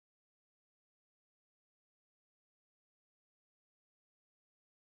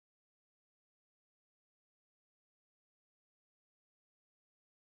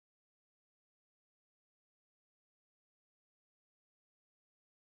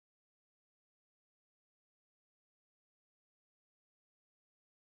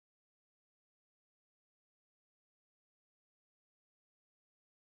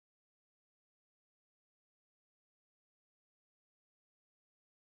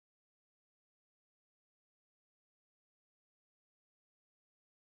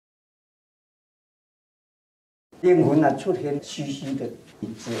灵魂啊出现虚虚的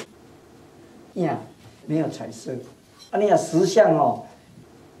影子，呀，没有彩色。啊，你啊实相哦，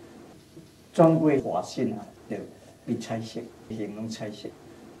专为法性啊，就被彩色，形容彩色。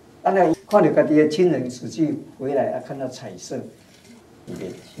啊，那看到家己的亲人死去回来啊，看到彩色，里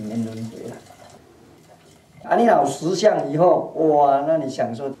面心念轮回了。啊，你有实相以后，哇，那你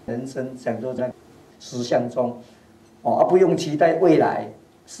享受人生，享受在实相中，哦，啊，不用期待未来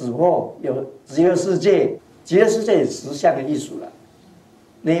死后有极乐世界，极乐世界也实相的艺术了，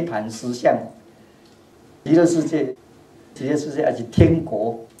涅盘实相，极乐世界，极乐世界还是天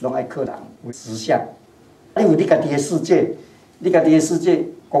国，拢爱靠人有实相。你有你家己的世界，你家己的世界，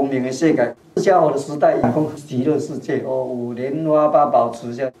光明的世界，释迦佛的时代讲极乐世界，哦，有莲花八宝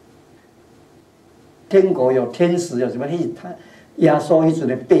池这。天国有天使，有什么？他压缩迄阵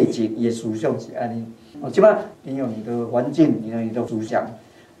的背景，也属相是安尼。哦，即摆你有你的环境，你有你的思想，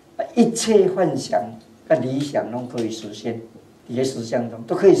一切幻想跟理想都可以实现，在实相中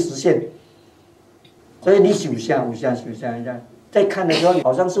都可以实现。所以你想象、有想、想象一下，在看的时候，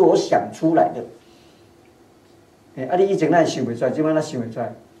好像是我想出来的。啊，你以前那想不出来，今摆那想不出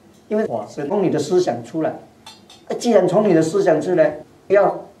来，因为法身从你的思想出来。既然从你的思想出来，不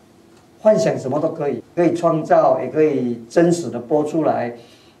要。幻想什么都可以，可以创造，也可以真实的播出来，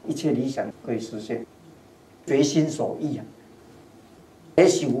一切理想可以实现，随心所欲啊！也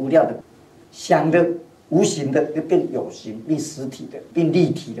许无料的，想的无形的就变有形，变实体的，变立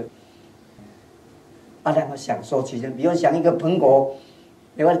体的。啊，然后享受其中，比如想一个苹果，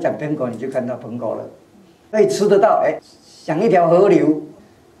你要讲苹果，你就看到苹果了，可以吃得到。哎，想一条河流，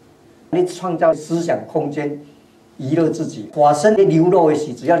你创造思想空间。娱乐自己，法身的流露的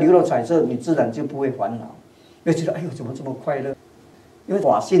时，只要流露彩色，你自然就不会烦恼，会觉得哎呦怎么这么快乐？因为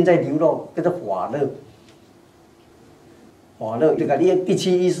法性在流露，叫做法乐。法乐就把你的第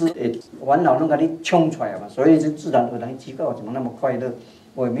七意识诶烦恼拢给你冲出来嘛，所以就自然而然奇怪我怎么那么快乐？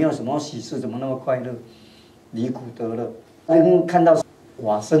我也没有什么喜事，怎么那么快乐？离苦得乐。当看到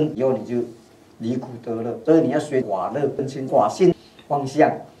法身以后，你就离苦得乐。所以你要学法乐分清法性方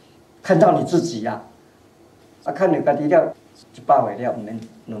向，看到你自己呀。啊，看你家己了，100回了，唔免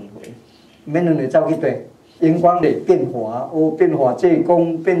轮回，唔免轮回走去对，阳光的变化，哦，变化这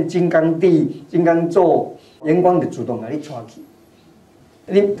功变金刚地、金刚座，阳光就主动来你抓去，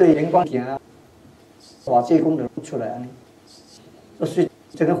你对阳光行，化这功就出来安尼，所以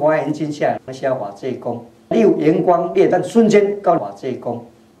整个华严经下来，那些化这功，你有阳光，你但瞬间到化这功，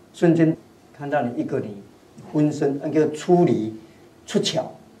瞬间看到你一个你浑身那个出离出窍。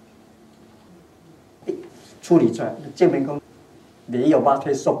处理出来，证明讲没有八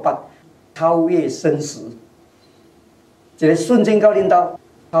推说八，超越生死，一个瞬间到领导，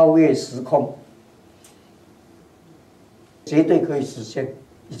超越时空，绝对可以实现，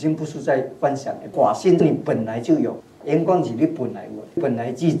已经不是在幻想了。法性你本来就有，阳光是你本来有，本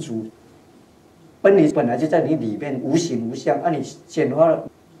来具足，你本来就在你里面，无形无相，啊，你显化了，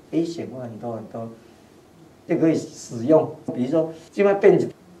显化很多很多，就可以使用。比如说，现在变。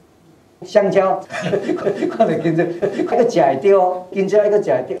香蕉，看到跟着一个食会到哦，跟着一个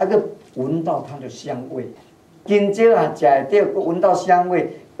食会到，一个闻到它的香味，跟着啊食会到，闻到香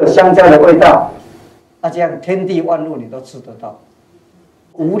味，香蕉的味道，啊这样天地万物你都吃得到。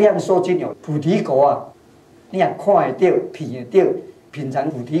无量寿经有菩提果啊，你也看会到、品会到，品尝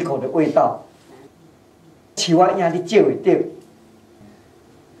菩提果的味道，树啊影你照会到。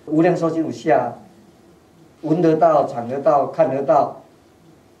无量寿经有下，闻得到、尝得到、看得到。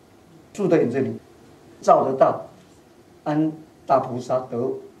住在你这里，照得到，安大菩萨得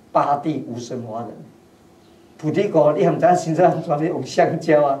八地无生法忍。菩提果，你含咱身上全是用香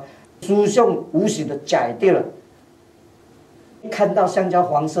蕉啊，殊相无形的摘掉了。看到香蕉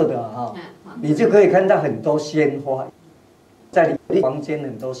黄色的哈，你就可以看到很多鲜花，在你房间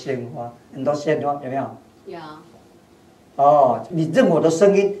很多鲜花，很多鲜花有没有？有。哦，你任我的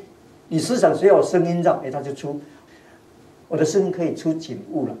声音，你思想只要有声音让，它就出。我的声音可以出景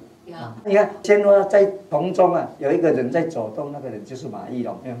物了。你看鲜花在丛中啊，有一个人在走动，那个人就是马一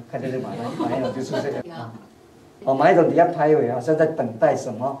龙，没有看见这马一龙就是这个。哦，马一龙底下徘徊，好像在等待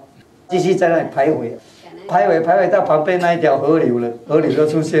什么，继续在那里徘徊，徘徊到旁边那一条河流了，河流就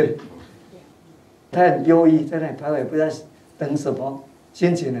出现，他很忧郁，在那里徘徊，不知道等什么，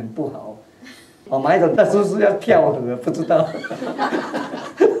心情很不好。哦，马一龙他是不是要跳河？不知道。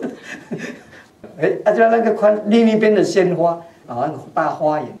哎，就那个看另一边的鲜花，啊，那个大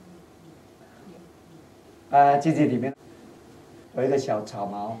花园。机器里面有一个小草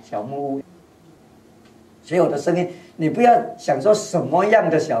茅、小木屋，所有的声音，你不要想说什么样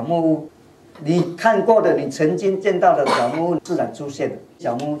的小木屋，你看过的、你曾经见到的小木屋自然出现了，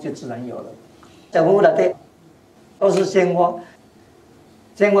小木屋就自然有了。小木屋的对，都是鲜花。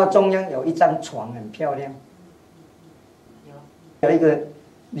鲜花中央有一张床，很漂亮。有一个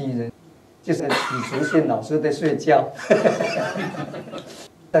女人，就是李淑信老师在睡觉，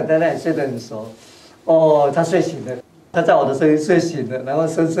在那里睡得很熟。哦，她睡醒了，她在我的身边睡醒了，然后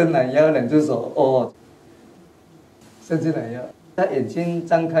伸伸懒腰，两只手，哦，伸伸懒腰。她眼睛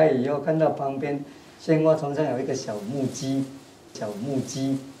张开以后，看到旁边鲜花床上有一个小木屐，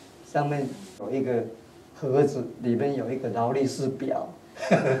上面有一个盒子，里面有一个劳力士表，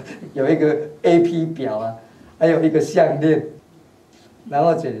有一个 AP 表啊，还有一个项链。然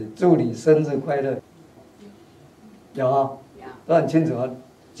后姐祝你生日快乐，有啊，都很清楚啊，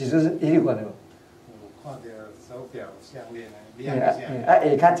其实是一律款的。我看到手表、项链下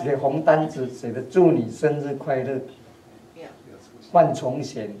卡一个红单子，写的祝你生日快乐，万重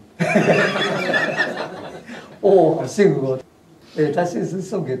贤。哦，好幸福哦！他信是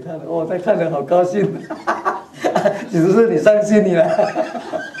送给他的，哦，他看了好高兴。其实是你伤心你了，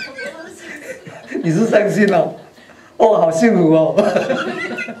你是伤心了。哦，好幸福哦！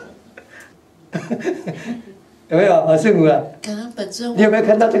有没有好幸福啊？感恩本尊。你有没有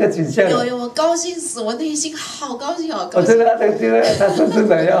看到这个景象？有，我高兴死，我内心好高兴，好高兴。我真的，他说真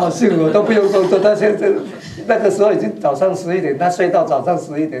的要好幸福，都不用工作。他现在那个时候已经早上11点，他睡到早上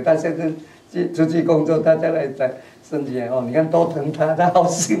11点，他现在出去工作，他在那里在身体哦，你看多疼他，他好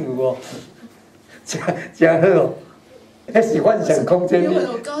幸福哦，加贺哦。那是幻想空间，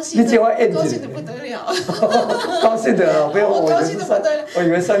你叫我演高兴的不得了，高兴的哦，不要我高兴的不得了，我以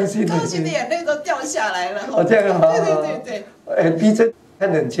为伤心，高兴的眼泪都掉下来了。哦，这样好，对，很逼真，看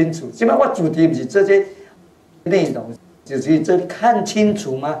得很清楚。起码我主题不是这些内容，就是这看清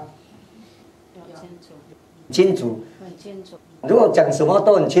楚吗？清楚，很清楚。如果讲什么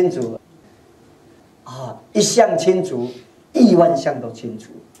都很清楚，啊，一项清楚，10000项都清楚，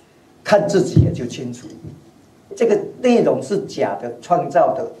看自己也就清楚。这个内容是假的，创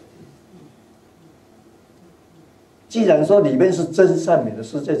造的。既然说里面是真善美的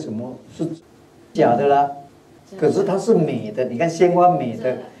世界，怎么是假的啦？可是它是美的，你看鲜花美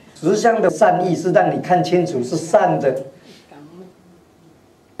的，实相的善意是让你看清楚是善的，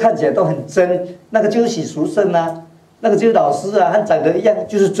看起来都很真，那个就是喜俗圣啊，那个就是老师啊，和长得一样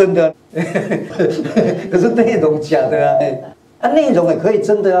就是真的，可是内容假的啊，内容也可以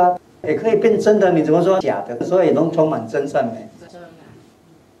真的啊。也可以变真的，你怎么说假的？所以拢充满真善美。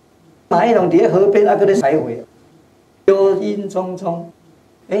马一龙在河边啊，搁咧徘徊，忧阴忡忡。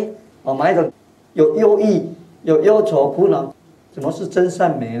马一龙有忧郁，有忧愁苦恼，怎么是真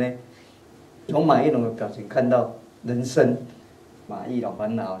善美呢？从马一龙的表情看到人生，马一龙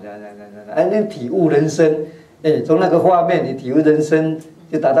烦恼，你体悟人生，从那个画面你体悟人生，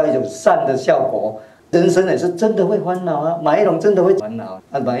就达到一种善的效果。人生也是真的会烦恼啊，马一龙真的会烦恼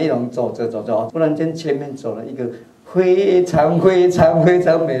啊。马一龙走着，突然间前面走了一个非常美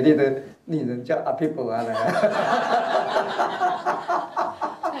丽的女人，叫阿皮婆啊来。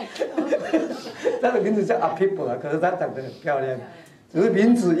她的名字叫阿皮婆啊，可是她长得很漂亮，只是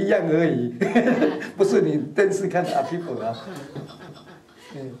名字一样而已，不是你电视看的阿皮婆啊。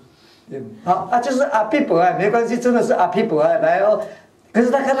好啊，就是阿皮婆啊，没关系，真的是阿皮婆啊来哦。可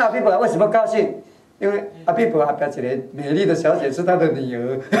是他看到阿皮婆啊，为什么高兴？因为阿皮婆阿表姐的美丽的小姐是他的女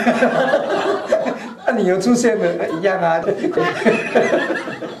儿，他女儿出现了一样啊。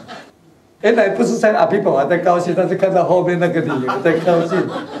原来不是像阿皮婆还在高兴，他是看到后面那个女儿在高兴。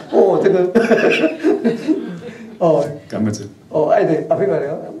哦，这个，哦，干么子？哦，爱的阿皮婆讲，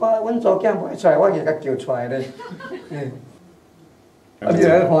阮查囝袂出来，我给他叫出来咧。你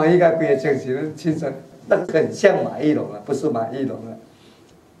来欢喜甲规个精神清爽，那很像马一龙啊，不是马一龙啊。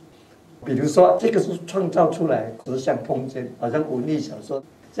比如说，这个是创造出来实相空间，好像文艺小说，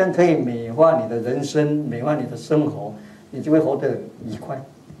这样可以美化你的人生，美化你的生活，你就会活得愉快。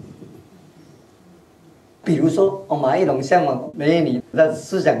比如说，马一龙向往美女在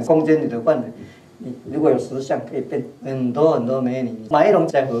思想空间里的范围，你如果有实相，可以变很多美女。马一龙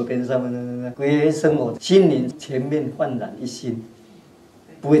在河边上面，规个生活心灵全面焕然一新，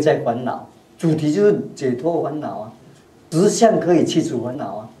不会再烦恼。主题就是解脱烦恼啊，实相可以去除烦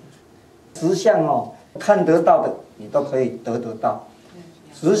恼啊。实相哦，看得到的你都可以得到，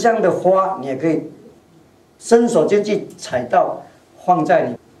实相的花你也可以伸手进去采到，放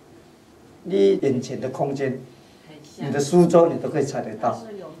在你眼前的空间，你的书桌你都可以采得到。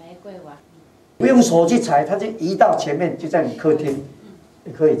是有玫瑰花，不用手去采，它就移到前面，就在你客厅，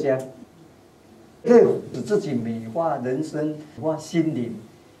也可以这样，可以使自己美化人生，美化心灵，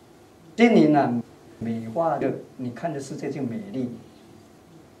心灵啊，美化的你看的世界就美丽。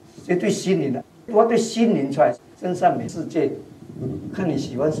这对心灵的，我对心灵出来真善美世界，看你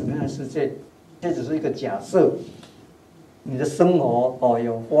喜欢什么样的世界，这只是一个假设。你的生活哦，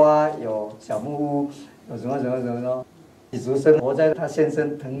有花，有小木屋，有什么，李竹生活在他先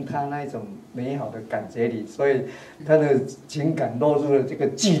生疼他那一种美好的感觉里，所以他的情感落入了这个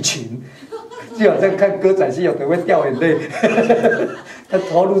剧情，就好像看歌仔戏，有的会掉眼泪，他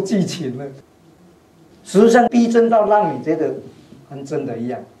投入剧情了。实际上逼真到让你觉得很真的一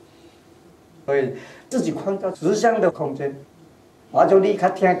样，所以自己创造实相的空间。我就你较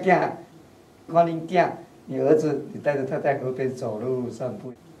听囝，看恁囝，你儿子，你带着他在河边走路散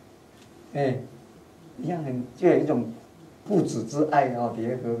步，一样就有一种父子之爱哦，在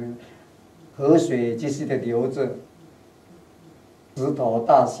河边，河水继续的流着，石头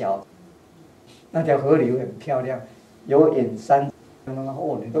大小，那条河流很漂亮，有远山，然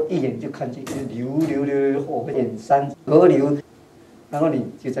后你都一眼就看见流，哦，远山河流，然后你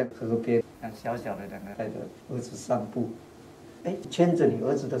就在河边，小小的两个带着儿子散步。牵着你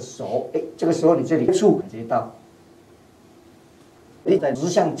儿子的手，这个时候你这里触感觉到，你在直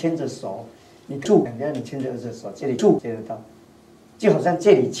向牵着手，你触感觉你牵着儿子的手，这里触觉得到，就好像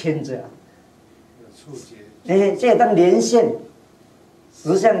这里牵着啊，有触觉。这当连线，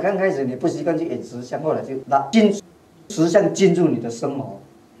实相刚开始你不习惯去演实相，后来就实相进入你的生活，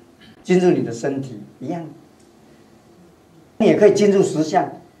进入你的身体一样，你也可以进入实相，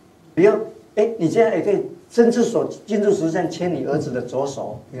比如你现在也可以。伸出手进入实相，牵你儿子的左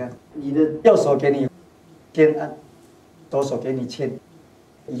手，你看，你的右手给你牵啊，左手给你牵，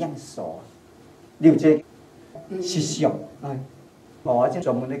一样手啊。你有这实相，我就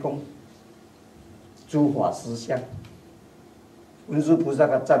专门在讲诸法实相。文殊菩萨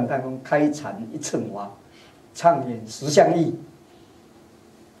个赞叹讲：开禅一乘法，畅演实相义。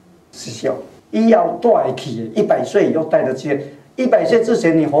实相，医药带去，100岁以后带得去。100岁之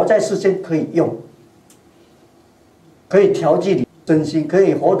前，你活在世间可以用。可以调剂你身心，可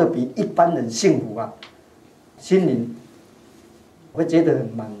以活得比一般人幸福啊，心灵会觉得很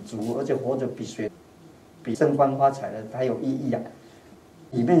满足，而且活得比升官发财的还有意义啊！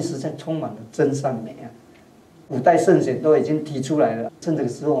里面实在充满了真善美啊！古代圣贤都已经提出来了，趁这个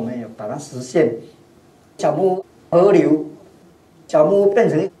时候我们也把它实现。小木屋河流，小木屋变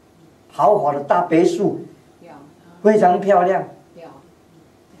成豪华的大别墅，非常漂亮。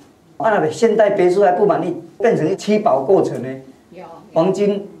现代别墅还不满意，变成7宝构成呢，黄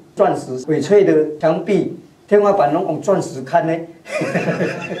金、钻石、翡翠的墙壁、天花板拢用钻石看呢。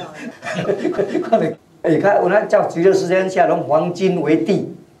看有那叫极乐世界下拢黄金为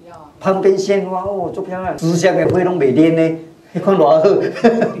地，旁边鲜花哦，足漂亮，实相的花拢袂蔫呢，你看偌好。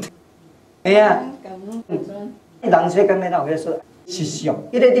人世间哪有说实相？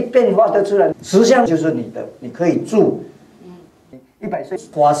因为你变化得出来，实相就是你的，你可以住。100岁，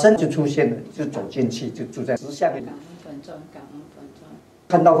法身就出现了，就走进去，就住在实相里。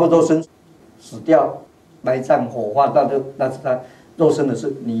看到活肉身死掉、埋葬、火化，那是他肉身的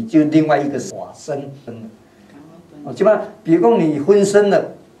事，你就另外一个法身。基本上，比如说你分身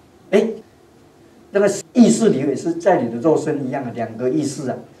了，那个意识里也是在你的肉身一样啊，2个意识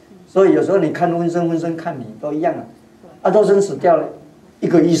啊。所以有时候你看分身看你都一样啊。肉身死掉了，1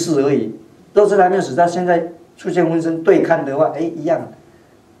个意识而已，肉身还没有死掉，现在。出现分身对看的话，一样，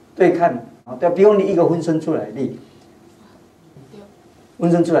对看啊，对，比如你一个分身出来，你分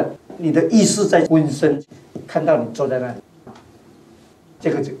身出来，你的意识在分身，看到你坐在那里，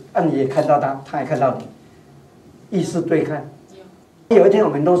这个就你也看到他，他也看到你，意识对看。有一天我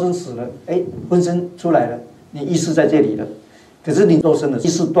们肉身死了，分身出来了，你意识在这里了，可是你肉身的意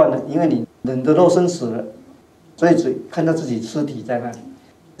识断了，因为你人的肉身死了，所以只看到自己尸体在那里。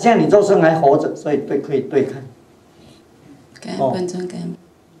现在你肉身还活着，所以可以对看。感恩尊感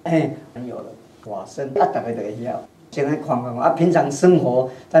恩。有了法身大家都会晓。现在看平常生活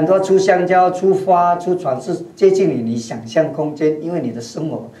很多出香蕉、出花、出船是接近你想象空间，因为你的生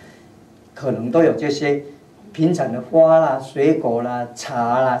活可能都有这些平常的花啦、水果啦、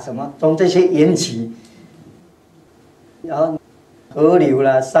茶啦什么，从这些缘起，然后河流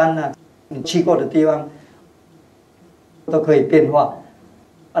啦、山啦，你去过的地方都可以变化。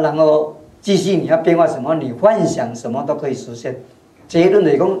然后继续你要变化什么，你幻想什么都可以实现。结论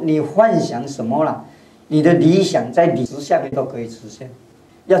来讲，你幻想什么啦，你的理想在理实下面都可以实现，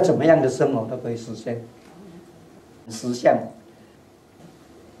要怎么样的生活都可以实现。实相，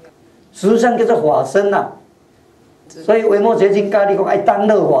实相叫做法身啦。所以维摩诘经教你讲，爱当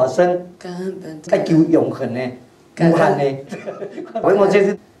乐法身，爱求永恒的、无限的。维摩诘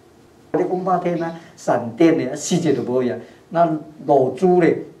是，你讲半天啊，闪电的，世界都无样。那露珠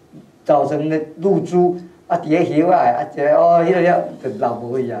咧，造成咧露珠伫个叶啊，一个迄个了，就流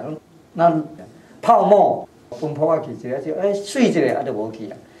无去啊。那泡沫喷泡啊去一个就水一个就无去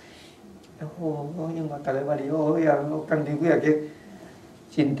啊。我因为大家捌你好呀，我工厂几啊个，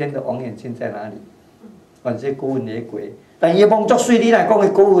今天的王眼镜在哪里？反正古文的鬼，但伊梦作水，你来讲的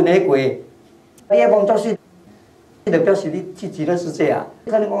古文的鬼，你个梦作水，就表示你去极乐世界啊！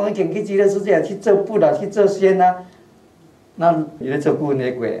你看你王眼镜去极乐世界去做不了，去做仙啊，那你咧做古文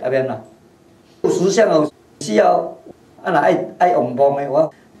的鬼，阿免啦。有时相有需要，啊若爱王梦的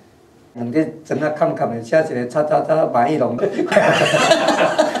我。两个整啊看看的，写一个叉叉叉马一龙，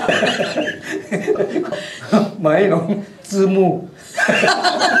马一龙字幕，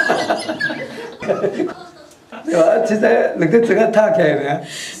对吧？现在两个整啊搭起来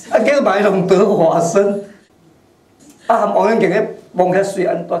啊叫马一龙得化身，啊和王永庆个梦较水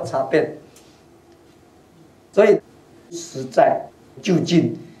安怎差别？所以实在就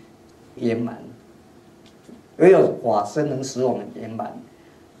近圆满，唯有化身能使我们圆满。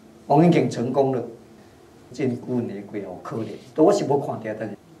王永庆成功了，进古文的鬼哦可怜，我是无看到，但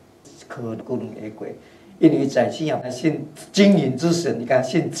是可古文的鬼，因为在信仰信经营之神，你看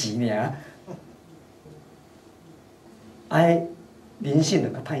信几尔，哎，灵性就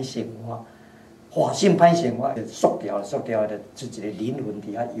较歹显化，化性歹显化，塑掉的，就一个灵魂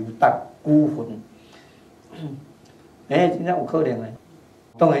伫遐游荡，孤魂。真正有可能诶。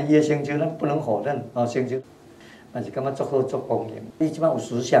当然，伊的成就咱不能否认，成就。但是感觉足好足公平。你即摆有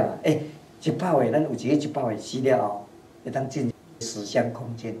实相啊？100个，咱有一个100个死了后，会当进实相空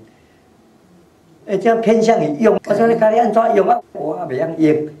间。这样偏向于用，我说你家己安怎用啊？我袂晓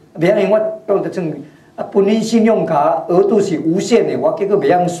用，袂晓用，我当作算本人信用卡额度是无限的，我结果袂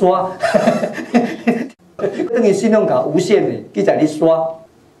晓刷。等于信用卡无限的，记在你刷。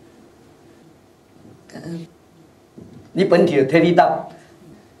你本体就摕你当，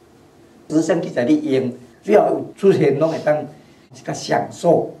实相记在你用。只要有出现，拢会当一个享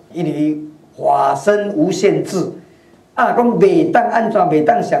受，因为化身无限制。讲袂当安怎袂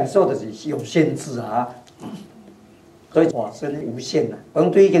当享受，就是有限制啊。所以化身无限啦。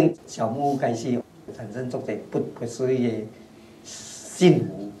从对跟小木屋开始产生作者不思议的幸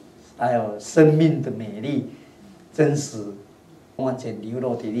福，还有生命的美丽、真实，完全流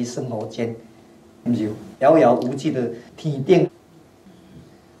露伫你生活间，毋是遥遥无际的天顶。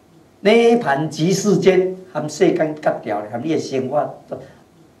涅槃即世间，含世间隔掉，含你的生活，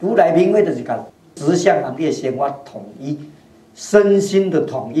如来明慧就是讲实相含你的生活统一，身心的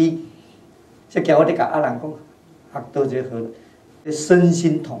统一。即叫我咧甲阿人讲，学到这好，身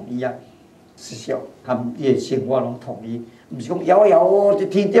心统一啊，实相含你的生活拢统一，毋是讲遥遥哦，伫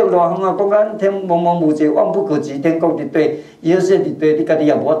天顶偌远啊，讲咱天茫茫无际，望不可及，天国伫底，伊说伫底，你家己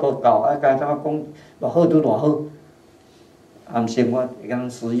也无法度到，干怎讲偌好拄偌好。含生活会讲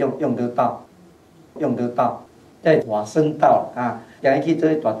使用得到，在化身到啊，也去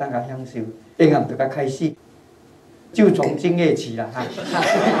做大胆甲享受，永远就甲开始，就从今夜起啦哈。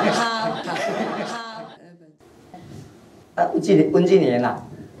有温几年啦，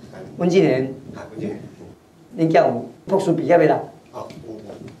温几年，恁囝有博士毕业的啦。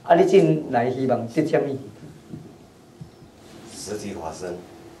你进来希望得什么？实体化身。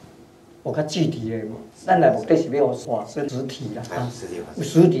我较具体的，咱来目的是要化身实体啦，有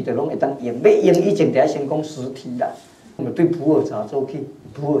实体的拢会当用，要用以前得先讲实体啦。我们对普洱茶做起，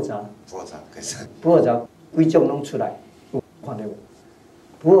普洱茶几种拢出来，有看到无？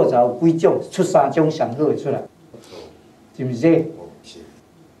普洱茶有几种，出3种上好的出来，是毋是？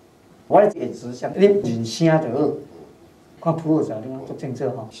我咧饮食上，你人声就好，看普洱茶你看足清楚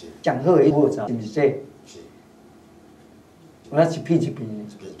吼，上好的普洱茶是毋是？我一片一片，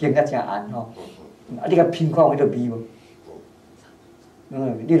经甲真红吼。你甲品看有迄个味无？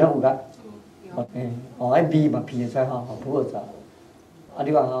你拢有甲？迄味嘛闻会出吼，普洱茶。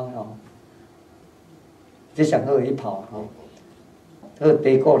你看吼，这上好去泡吼，好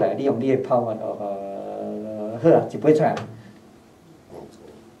茶果来，你用你的泡法好啊，一杯出来，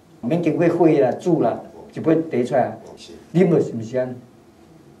免经过火啦、煮啦，一杯茶出来，啉落是毋是安？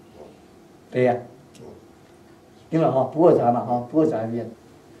对啊。因为普洱茶嘛，普洱茶里面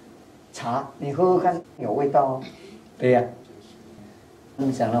茶，你喝喝看，有味道哦。对呀，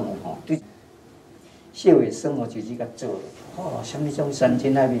想到我对社会生活就是甲做的，什么种三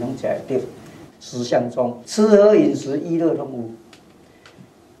珍海味拢食会着。实相中，吃喝饮食娱乐拢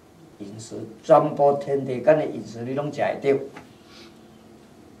有。饮食全部天地间的饮食你拢食会着，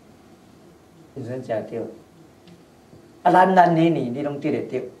饮食食会着。咱你拢得会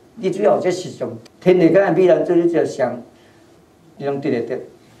着。你主要这是上天地间的美人，做你只上，你拢得会着。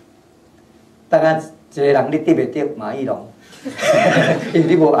当然，一个人你得袂着马一龙，因为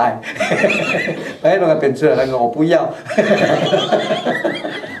你无爱，马一龙也变出来了，我不要。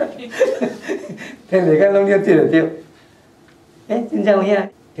天地间拢你得会着，真正有影，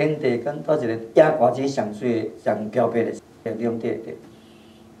天地跟到一个野外只上水上漂白的两地的。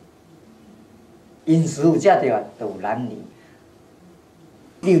饮食有食着啊，就有男女，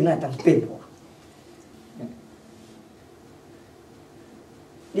你有哪当变化？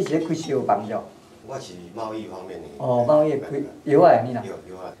你是咧开烧房了？我是贸易方面的。哦，贸易开药啊，你啦？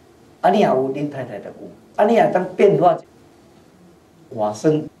有啊。啊，你也有，恁太太就有。啊，你也当变化，外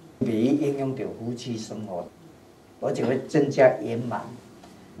生袂影响到夫妻生活，而且会增加圆满。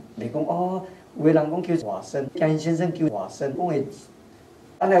你讲哦，有个人讲叫外生，江先生叫外生，讲的，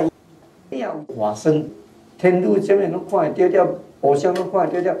啊那你也有外生，天女这面拢看会着了，偶像拢看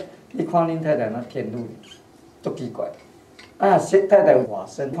会着了，你看恁太太那天女，足奇怪。啊，太太有外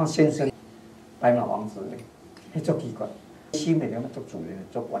生，看先生白马王子嘞，迄足奇怪。心里面足自然、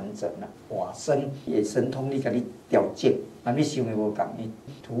足完整啦。外生也神通力甲你调节，啊，你想的无共，伊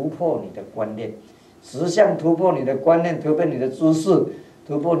突破你的观念，实相突破你的观念，突破你的知识，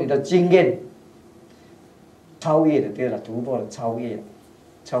突破你的经验，超越的对了，突破了超越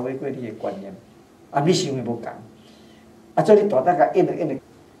过你的观念，啊，你想的无共，啊，做你大胆甲演，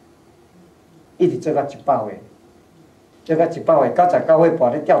一直做到100岁。做到100岁，99岁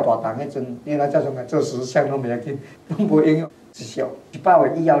跋咧吊大堂迄阵，你来才算来做实相拢袂要紧，拢无影响。是俗100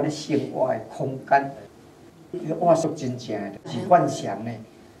岁以后，你生活的空间，我说真正的，是幻想呢，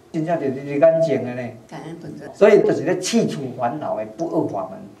真正就是眼前的呢。感恩本尊。所以就是咧去除烦恼的不二法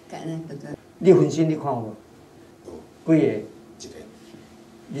门。感恩本尊。你分身你看有无？几个？一个。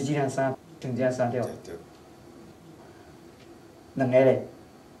你这件衫穿这衫了？对。两个咧，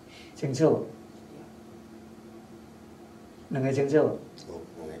清楚无？两个清楚无？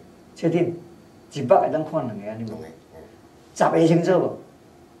两个。确定？100会当看两个安尼无？10个清楚无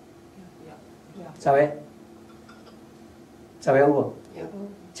？10个？10个有无？有。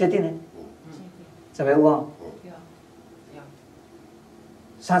确定呢？10个有无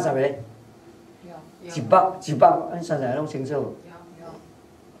？30个？100，按30个拢清楚无？有。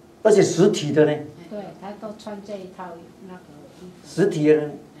而且实体的呢？对，他都穿这一套那个衣服。实体的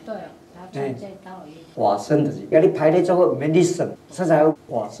呢？对，他穿这套衣服。外生就是，甲你排咧做好，毋免你算，30个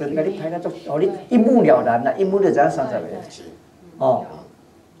外生，甲你排咧做，哦，你一目了然啦，一目就知影30个。哦，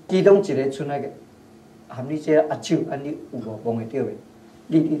其中一个剩那个，含你这压手，安尼有无摸会着的？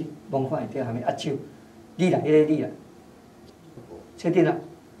你摸看会着，含你压手，你啦，迄个你啦，确定啦？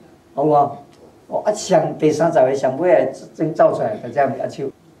有无？哦，啊，上第30个上尾个真走出来，大家压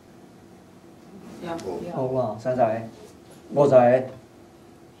手。有无？30个，50个。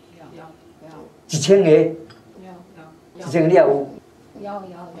1000个，1000个你也有？有。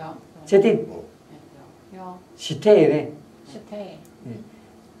确定？有。实体的呢？实体。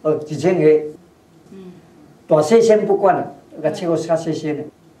1000个。大细先不管了，甲切个较细先的。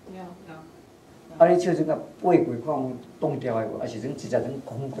有。啊，你手这个掰过看有冻掉的无？还是种直接种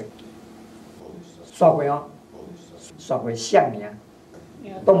空过？刷过哦，刷过相尔，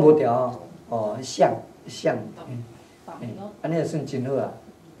冻无掉哦。哦，相，安尼也算真好啊。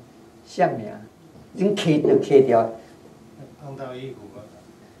相尔，恁揢掉。碰到衣服了。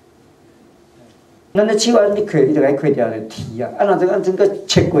咱咧手安尼揢，你就该揢掉就提啊。若按整个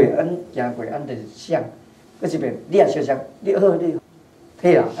切过，行过，就是相。搁一边，你也小相，你好你，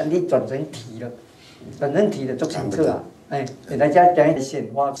退啦，你转成提了，转成提就足清楚啊。来遮讲迄显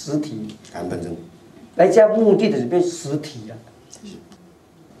化实体。感恩本尊。来遮目的就是要实体啦，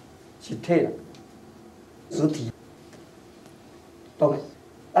实体啦，实体。懂？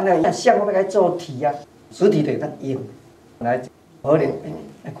咱来相我要甲做题啊，实体就会当用。来，河流，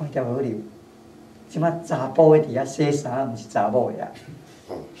来看条河流。即摆查甫的伫遐洗衫，毋是查某的啊。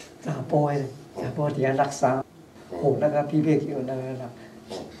查甫的，伫遐落衫，哦，那个匹配叫那。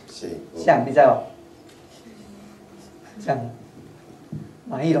是。像你知无？像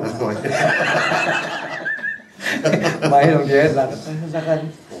马一龙。马一龙伫遐落，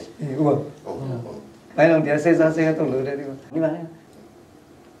那个有无？马一龙伫遐洗衫洗到落咧，你看。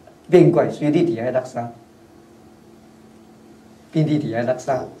变怪，随你伫遐落衫，变你伫遐落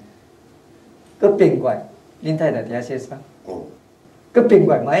衫，佮变怪，恁太太伫遐洗衫，佮变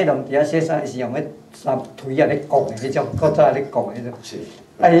怪，马一龙伫遐洗衫是用迄衫腿啊咧拱的迄种，古早咧拱的迄种。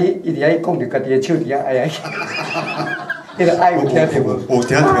啊，伊伫遐讲着家己的手伫遐哎呀，迄个爱有听着无？有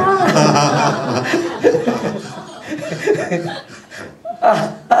听着。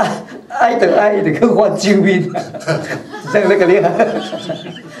爱着爱，伊就去发酒面，像那个你。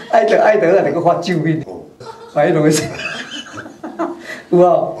爱得啊，就搁发酒面，马一龙的，有无？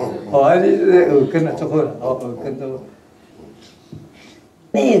哦，你耳根啊，足好啦，耳根都。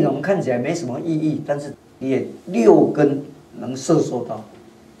内容看起来没什么意义，但是也6根能摄受到，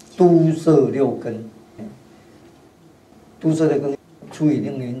都摄6根，都摄6根，除以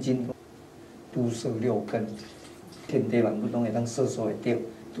那个眼睛，都摄6根，天地万物拢会当摄受会到，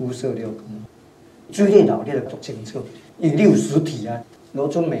都摄6根。水里头你著足清楚，因为你有实体啊，罗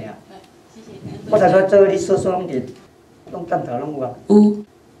春梅啊。我才说做你摄受拢伫，拢弹头拢有啊。有。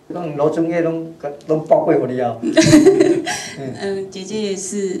拢罗春叶拢报过互你啊。姐姐也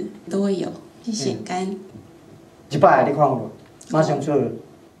是都会有，谢谢干。100个你看有无？马上出，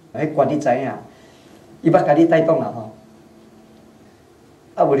迄管你知影，伊捌甲你带动啦吼。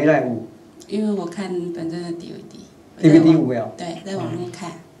啊，无你哪会有？因为我看本尊的 DVD。DVD 有诶。对，在网络看。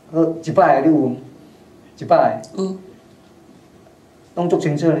好，100个你有？100个。有。拢足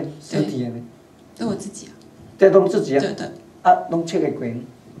清楚咧，实体诶咧。都我自己啊。这拢自己啊。对对。啊，拢切会过，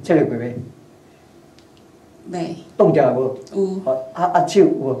切会过未？未。冻掉无？有。啊手有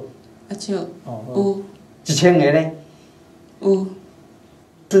无？手。哦。有。1000个呢？有。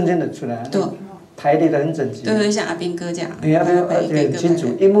瞬间就出来。对。排列得很整齐。对，像阿兵哥这样。对啊，很清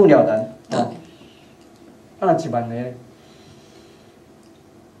楚，一目了然。对。那1万个呢？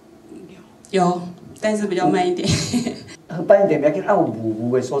有，但是比较慢一点。慢一点，不要紧，有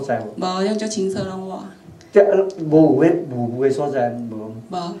雾的所在无？无，用就清澈拢有。这无雾的所在无？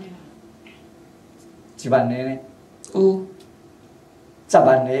无。1万个呢？有。10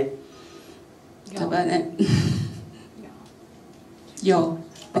万个。10万个。有。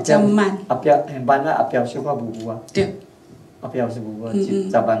比较慢。后壁慢啊，后壁小可雾啊。对。后壁是雾啊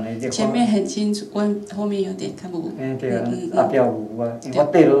，10万个。前面很清楚，后面有点看不清。对啊，后壁有雾啊，因为我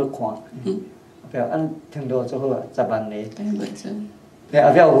缀落看。后壁按听到最好啊，10万个。根本真。对，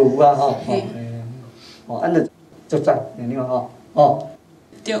后壁有雾啊吼。按着就赞，你看吼，哦。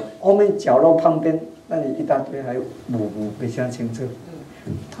对。后面角落旁边那里一大堆，还有雾，非常清楚。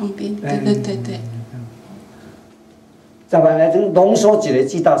旁边，对。10万个种浓缩一个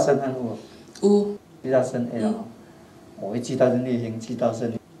寄大身，安有无？有。寄大身会啦。哦，伊寄大身你行寄大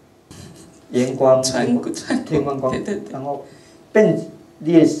身，阳光，天光光，然后变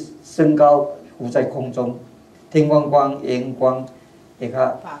你的身高浮在空中，天光光、阳光，下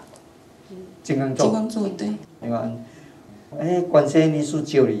骹金刚座。金刚座对。对吧？观世音菩萨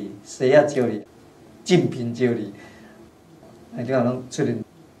招你，西仔招你，净瓶招你，对啊，拢出现。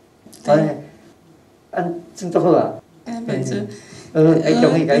按真足好啊。本尊。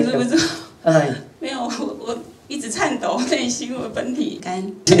容易改。没有，我一直颤抖，内心我本体干。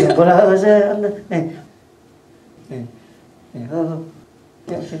不啦，好好。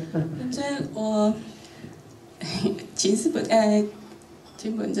本尊我，请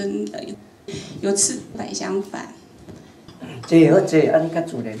本尊有吃百香饭。这好这，安尼较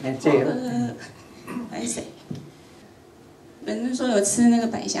自然，这好。白水。本尊说有吃那个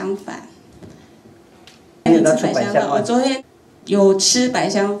百香饭。你吃百香饭，我昨天有吃百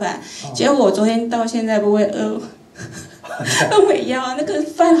香饭，结果我昨天到现在不会饿，都没要那个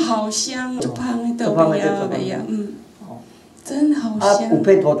饭好香，就胖的没要，真好香。有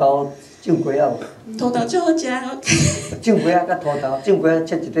配土豆酱鸡啊无？土豆最好食哦。酱鸡啊，甲土豆，酱鸡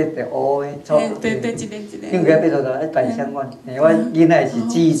切一块白乌的，对，一个。酱鸡配土豆，百香饭，我囡仔是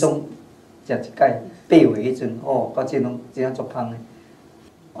记忆中食一摆8岁迄阵，到这拢真正足胖的。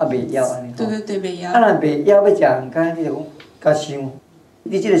袂枵安尼。对，袂枵。若袂枵要食项干，你就讲较想，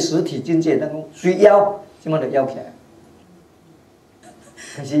你即个实体境界，咱讲随枵，即马就枵起来，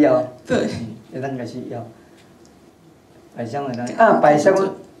开始枵。对。会当开始枵。百香会当百香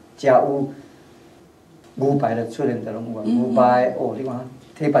食有牛排就出现就拢有啊，牛排你看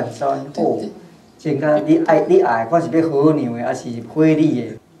铁板烧好，真甲你爱看是要和牛的，还是火里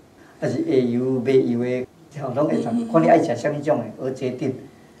的，还是下油袂油的，拢会当，看你爱食啥物种的，而决定。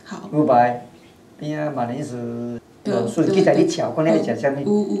牛排边仔马铃薯，顺去在你炒，看你爱食啥物。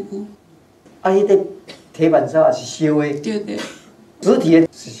有。迄个铁板烧也是烧的。对。实体的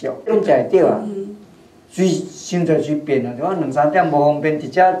是烧，拢食会着啊。想着随便啊，就讲2、3点无方便，伫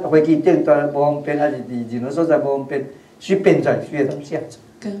遮飞机顶端无方便，还是伫任何所在无方便，随便在随会当食。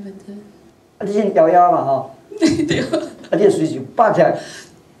根本真。你先摇摇嘛吼。对。你就随时拔起来，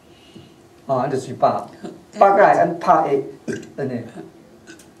安就随拔，拔起来按拍下，安尼。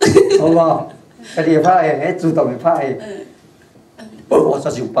好无？家己会拍下，自动会拍下。我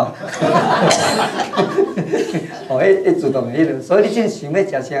煞是有拍。迄自动的迄落，所以你真想要食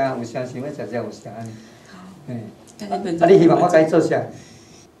啥有啥，想要食啥有啥安尼。你希望我甲你做啥？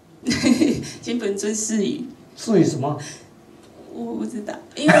请本尊示语。示语什么？我不知道，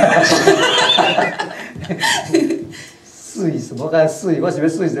因为。示语什么？甲示语，我是要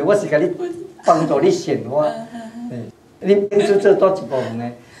示语啥？我是甲你帮助你显化。你应做倒一部分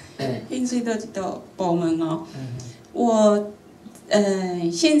呢？应做倒一道部门哦。我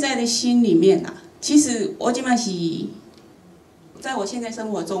现在的心里面啊，其实我即摆是在我现在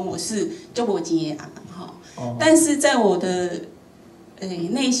生活中，我是就没钱啊，哈。哦。但是在我的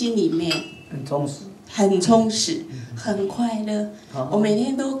内心里面，很充实。很充实，很快乐。我每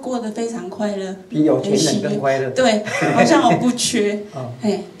天都过得非常快乐，比有钱人更快乐。对，好像我不缺。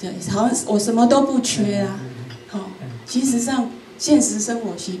哎，对，好像我什么都不缺啊。好，其实上现实生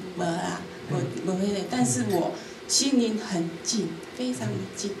活是没啦，我会的，但是我心灵很静，非常的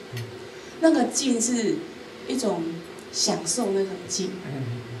静。那个静是一种享受那种静，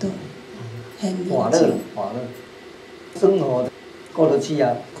对，很宁静。快乐，生活过得去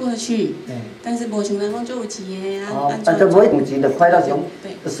啊，过得去，但是无像人讲就有钱的啊，但是不会有钱的快乐种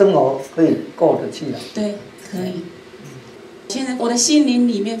生活可以过得去啊。对，可以。现在我的心灵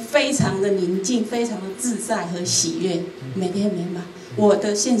里面非常的宁静，非常的自在和喜悦，每天每晚。我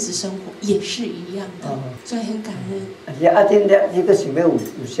的现实生活也是一样的，所以很感恩。你个想要有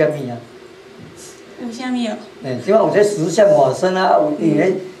啥物啊？有啥物哦？即摆有这十相法身啊，有因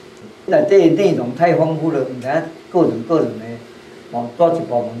为内底内容太丰富了，唔知个人的。多一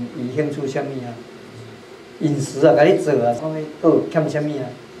部分伊兴趣啥物啊？饮食啊，甲你做啊，讲你佫欠啥物啊？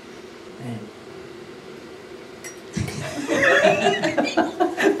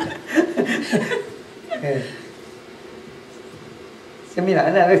啥物啦？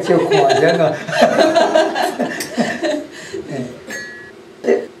安尼咧笑看啥个？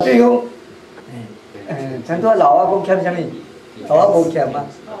对讲，像多老啊，讲欠啥物？老啊无欠啊。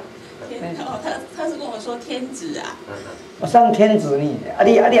他是跟我说天子啊。送天子呢？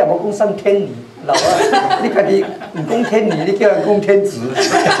你也无讲送天女，老啊，你家己唔讲天女，你叫人讲天子。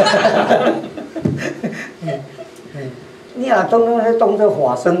你若当做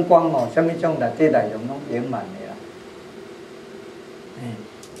法身光哦，啥物种内底内容拢圆满的啦。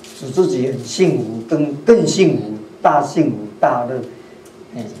使自己很幸福，更幸福，大幸福大乐。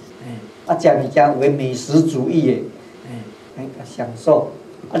食物件为美食主义的，享受，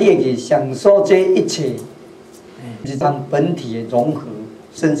你会去享受这一切。是当本体的融合，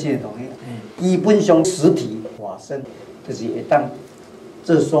身心的同样。基本上实体法身，就是会当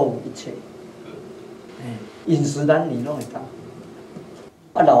做所有一切。饮食咱你拢会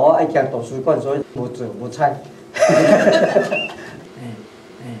当。老我爱行图书馆，所以无做无菜。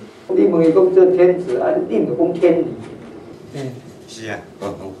你问伊讲做天子啊，你唔讲天女。是啊，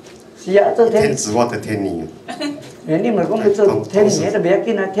是啊，做天子我的天女。你咪讲要做天女，迄都袂要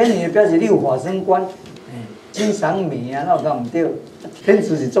紧啊。天女表示你有法身观。欣赏美啊，那有讲唔对。天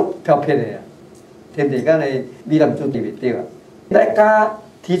子是足漂撇的啊，天地间的美男子对袂对啊？来甲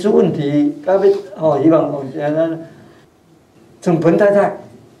提出问题，甲要希望像彭太太，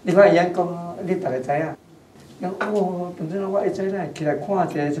你看伊安讲啊，你大家知影？讲本身我一早呢起来看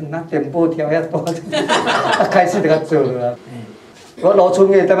一个像那电报条遐大，开始就甲做了啊。我罗春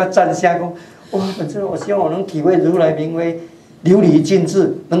月在那赞声讲，哇，本身我希望我能体会如来明威，流离尽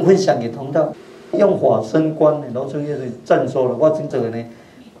致，能分享给同道。用法身观的，罗春月就赞说了，我真做呢。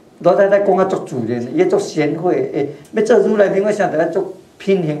老太太讲啊，足自然，伊足贤惠，要做如来明威，啥得足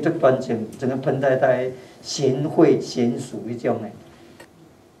品行足端正，整个彭太太贤惠娴淑迄种的，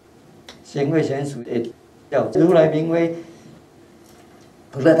贤惠娴淑会要如来明威。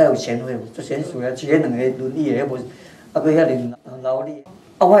彭太太有贤惠，足娴淑啊，饲迄两个伦理的，迄无，啊，佮遐尼劳力。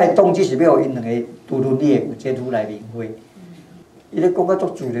啊，我的动机是要互因两个拄伦理的，有这如来明威。伊咧讲啊，足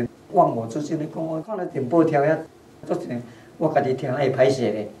自然。忘我之心咧讲，我看了电报条遐，足正，我家己听会歹势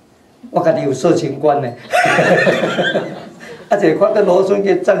咧，我家己有色情观咧。啊，一个看到罗春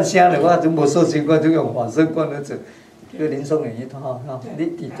嘅赞声咧，我就无色情观，就用法身观来做。叫林松元去吼，你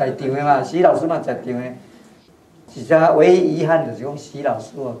伫在场的嘛，徐老师嘛在场的。是只唯一遗憾就是讲徐老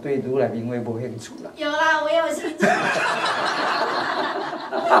师哦，对如来明威无兴趣啦。有啦，我有兴趣。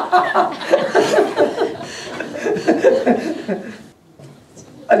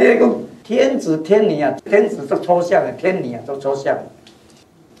啊，你咧讲天子天女啊，天子足抽象的，天女啊足抽象的。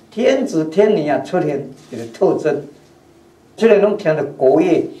天子天女啊出现一个特征，虽然拢听到国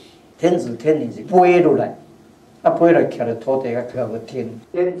乐，天子天女是飞落来，啊飞落来徛在土地，啊徛个天。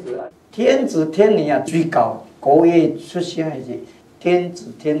天子天女啊最高国乐出现的是天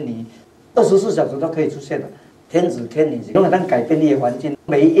子天女，24小时都可以出现的。天子天女是拢会当改变你的环境，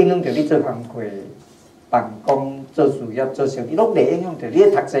袂影响到你做工课。办公做事业做生意，拢袂影响到，你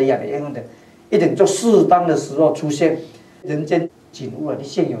读册也袂影响到，一定做适当的时候出现。人间景物啊，你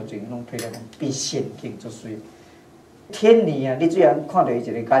现有景拢推来讲比仙境足水。天女啊，你最后看到伊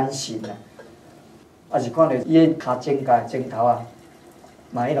一个眼神啊，还是看到伊个骹指甲指头啊，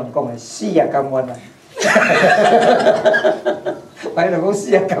嘛迄人讲的死也甘愿啊。嘛迄人讲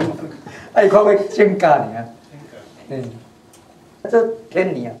死也甘愿，啊伊看过指甲尔。这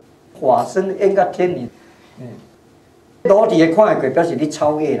天女啊，法身演甲天女。裸体的看会过，表示你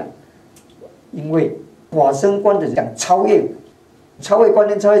超越了。因为法身观的讲超越，超越观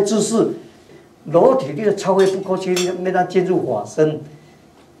念、超越知识，裸体你的超越不过去，你要让进入法身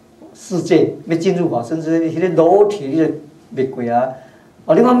世界，要进入法身世界，迄个裸体你就袂过啊。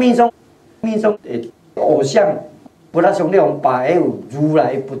哦，你看密宗的偶像，不拉上那种摆有如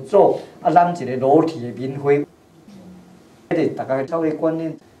来佛祖，染一个裸体的面花，迄个大家超越观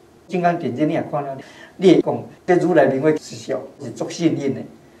念。金刚典经你也看了，你会讲这如来面花是啥？是足信任的。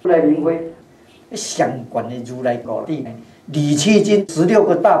如来面花，上悬的如来果地，理七经16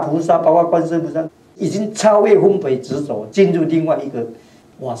个大菩萨，包括观世音菩萨，已经超越分别执着，进入另外一个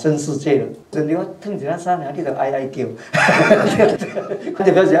法身世界了。真的，我烫一下衫啊，你就哀叫，我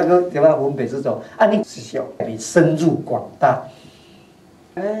就表示对吧？分别执着，你是啥？比深入广大。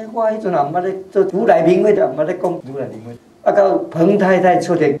我迄阵也毋捌咧做如来面花，就毋捌咧讲如来面花。到彭太太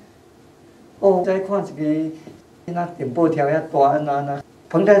出现。再看一个，那电报条遐大安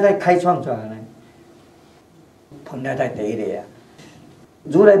彭太太开创出来呢。彭太太第一个啊，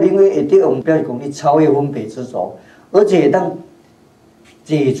如来名为会得用，表示讲你超越分别执着，而且当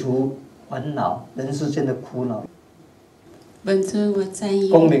解除烦恼、人世间的苦恼。本尊我赞誉。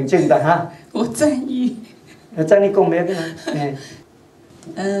光明正大哈。我赞誉。赞誉讲咩个？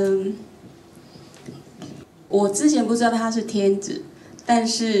我之前不知道他是天子。但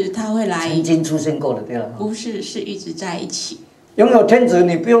是他会来，曾经出现过的，对了。不是，是一直在一起。拥有天子，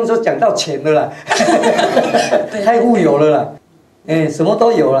你不用说讲到钱了啦，太富有了啦，什么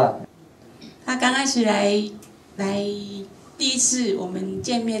都有了。他刚开始来第一次我们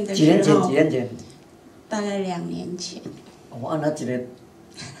见面的时候，几年前？大概2年前。那一个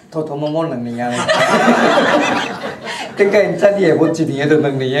偷偷摸摸2年啊！顶个在你也无1年就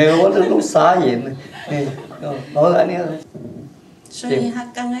2年，我都傻眼了。然后安尼。所以他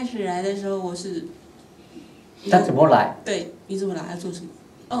刚开始来的时候，我是。他怎么来？对，你怎么来？要做什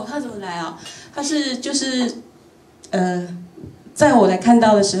么？他怎么来啊？他是就是，在我来看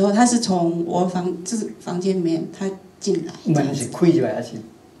到的时候，他是从我房间里面他进来。门是开进来还是？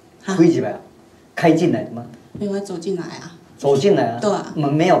开进来，开进来的吗？没有，他走进来啊。走进来啊？对啊。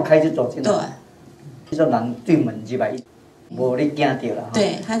门没有开就走进来。对。你说人对门进来，无你惊到了哈。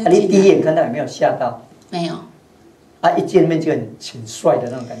对，他就。你第一眼看到有没有吓到？没有。一见面就很帅的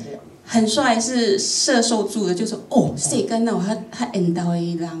那种感觉。很帅，是摄受住的，就说谁跟到他引导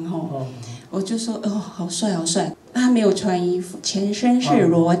的人吼，我就说好帅好帅。他没有穿衣服，全身是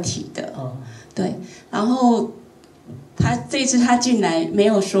裸体的，对。然后他这次他进来没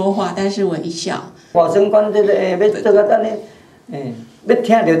有说话，但是微笑。法身观这个要这个等呢，要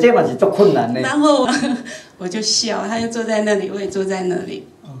听到这嘛是足困难的。然后我就笑，他就坐在那里，我也坐在那里，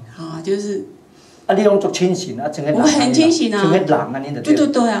就是。你拢足清醒啊，像个人。我很清醒啊。像个人啊，你就。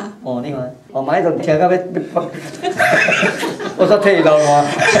对啊。你看，嘛迄种听到要，我煞替伊流汗。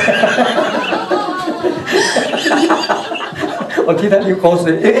我替他流口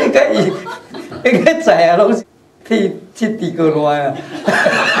水，应该知啊，拢是替地过热啊。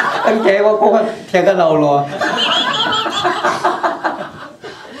等下我讲听甲流汗。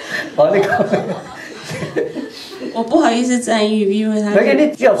你讲。我不好意思赞誉，因为他。而且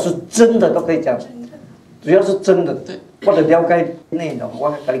你只要是真的都可以讲。只要是真的，或者了解内容，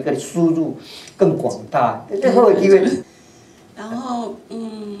我给你输入更广大，这好有机会。然后，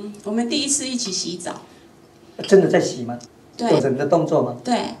我们第一次一起洗澡。真的在洗吗？对。做人的动作吗？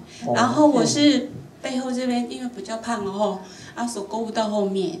对。然后我是背后这边，因为比较胖哦，手勾不到后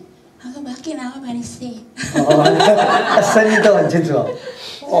面。他说不要进来，我帮你洗。声音都很清楚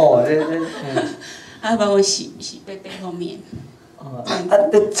哦。他帮我洗背后面。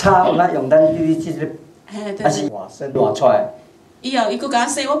你擦有那用咱你这个。还是外身拉出来。伊搁甲我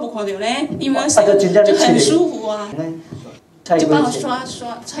洗，我无看到咧，因为洗就很舒服啊。就帮我刷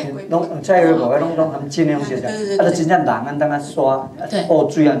菜龟。菜龟无，拢含尽量少少。就真正人安当刷，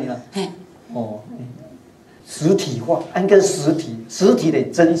水安尼啦。实体化，按个实体的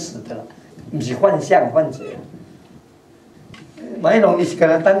真实的啦，唔是幻象幻觉。买拢伊是干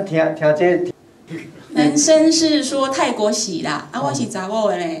那等听这。男生是说泰国洗啦，我是查某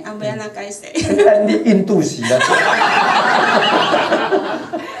的嘞，要安怎解释？你印度洗啦。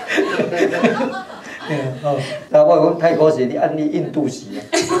查某讲泰国洗，你按你印度洗啊。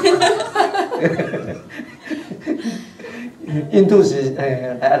印度洗，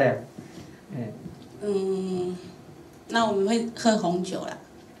来阿亮。那我们会喝红酒啦。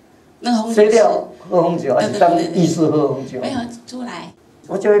那红酒。谁料喝红酒，还是当意式喝红酒？没有出来。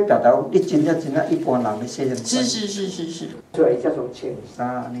我就会表达，你真正一般人咧写成。是。所以叫做穿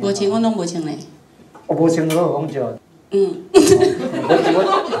衫。无穿，我拢无穿嘞。我无穿喝红酒。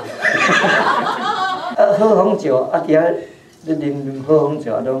喝红酒啊，伫遐你啉喝红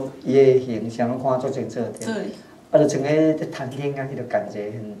酒啊，都伊的形象看足清楚的。对。啊，就像个在谈天啊，迄个感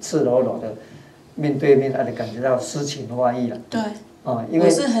觉很赤裸裸的面对面，啊，就感觉到诗情画意啦。对。哦，因为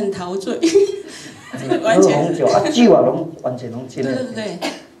我是很陶醉。喝红酒啊，酒啊，拢完全拢真的。对。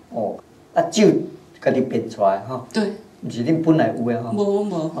哦，啊酒，家己变出来吼。对。毋是恁本来有诶吼。无。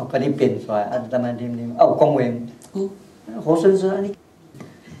哦，家己变出来，啊，慢慢啉啉，啊有讲话。有。活生生安尼。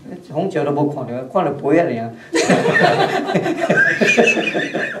红酒都无看到，看到杯仔尔。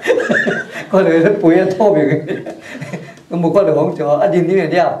看到迄杯仔透明的，都无看到红酒，啊，啉会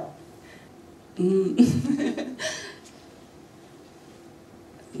了。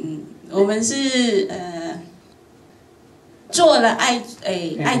我们是做了爱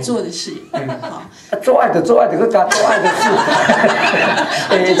做的事，好。做爱就做爱，就去加做爱的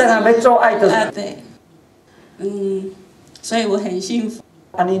事。在那边做爱的事。对。所以我很幸福。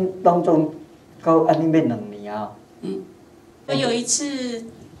安尼当中，到安尼要2年啊。我有一次，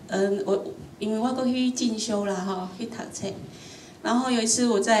因为我过去进修啦，哈，去读册。然后有一次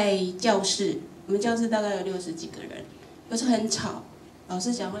我在教室，我们教室大概有60几个人，有时候很吵，老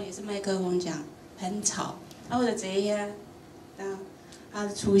师讲话也是麦克风讲，很吵。然后我就坐遐，他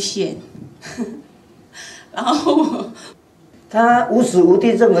出现，然后他无时无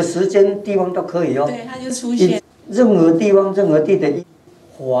地，任何时间地方都可以哦。对，他就出现。任何地方、任何地点。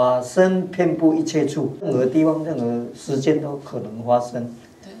法身遍布一切处，任何地方、任何时间都可能发生。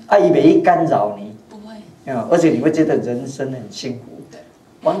啊，伊袂去干扰你。不会。而且你会觉得人生很幸福。对。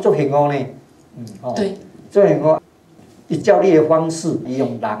玩足幸福呢。对。做幸福，伊照你的方式，伊用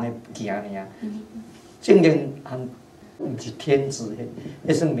人的行尔。正经含，毋是天子，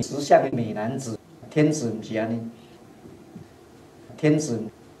迄是时尚的美男子。天子毋是安尼。天子，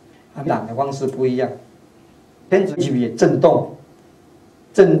和人的方式不一样。天子是会震动。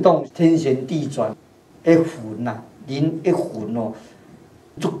震动天旋地转，迄魂呐，人迄魂哦，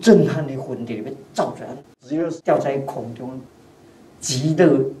足震撼的魂在里面造出来，只有掉在空中，极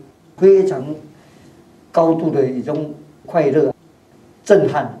乐，非常高度的一种快乐、震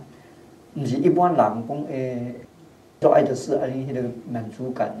撼，毋是一般人讲做爱的事，安尼迄个满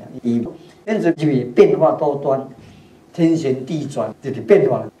足感呀。伊天子就会变化多端，天旋地转，就是变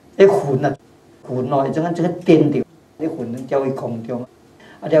化了。迄魂啊，魂哦，会怎啊这个颠着，迄魂能掉去空中。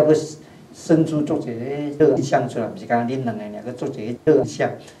啊，了个生出做一个意象出来，不是讲恁2个两个做一个意象，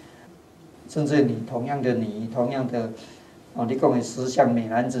甚至你同样的你讲的时尚美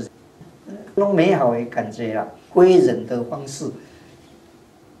男子，拢美好的感觉啦，归人的方式，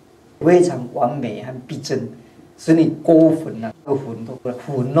非常完美和逼真，使你勾魂啊，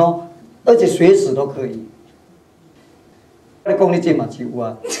魂哦，而且随时都可以。我讲你这嘛是有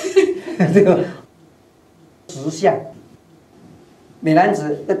啊，这个时尚。美男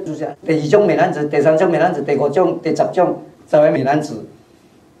子，就是第2种美男子，第3种美男子，第5种、第10种，10位美男子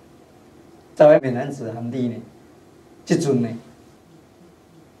，10位美男子含你呢，即阵呢，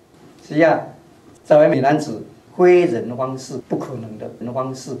是啊，10位美男子，非人方式，不可能的人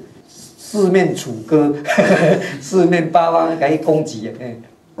方式，四面楚歌，四面八方给伊攻击，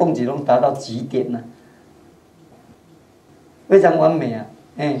攻击拢达到极点了，非常完美啊，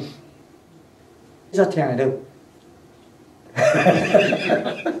这听得到。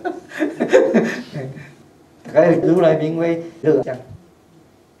大概如来名为乐像，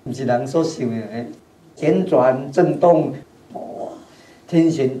不是人所想的，旋转震动，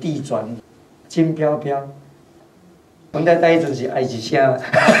天旋地转，轻飘飘。阮在第一阵是爱一声，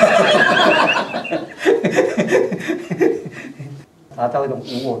达到一种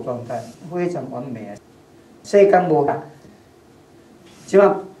无我状态，非常完美啊！世间无啊，即摆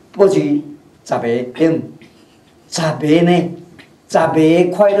过去10个10个呢，10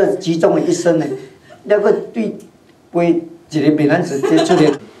个快乐集中的一身呢，了个对陪一个美男子出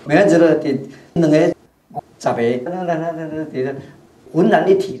现，美男子了伫2个10个，浑然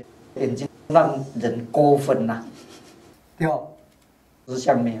一体，眼睛让人勾魂呐，对吧？时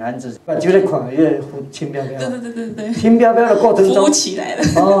尚美男子，就在看迄个轻飘飘，对，轻飘飘的过程中，浮起来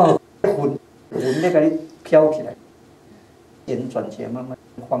了，魂要给你飘起来，旋转起来，慢慢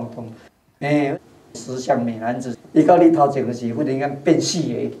放松，时尚美男子，伊到你头前的时，忽然间变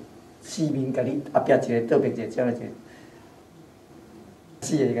4个，4面甲你后壁一个，倒壁一个，这样一个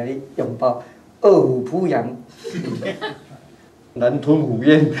，4个甲你拥抱，2虎扑羊，狼吞虎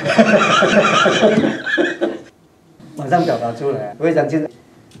咽，马上表达出来，非常精彩，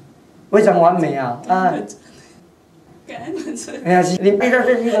非常完美啊！哎呀，是你比到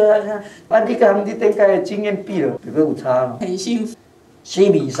这个，你跟你顶个经验比了，就有差咯。很幸福。西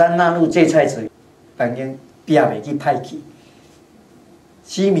米山纳入芥菜籽。反正拼袂去歹去，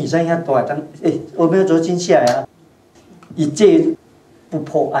西米山遐大，当我没有走进下来啊，一戒不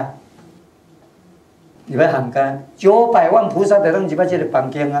破案。入来汉间900万菩萨就当入来这个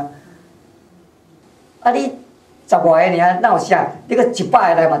房间啊！啊，你10外个尔，哪有啥？你个100个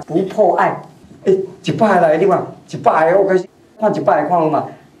来嘛，不破案。100个来你看，100个我开始看100个看有嘛？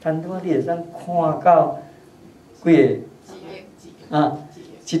摊拖你会当看到几个？啊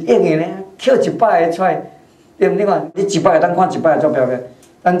，1亿个呢，捡100个出来，对毋？你看，你100个当看100个做标标，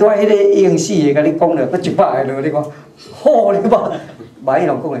摊拖迄个104个甲你讲了，佫100个落，你看，好你看。马一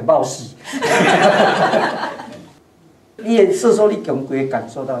龙讲的冒死，你的是说你强规感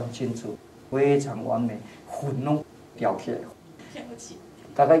受到很清楚，非常完美，魂拢调起来，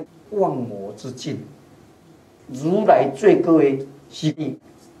大概忘我之境。如来最高的是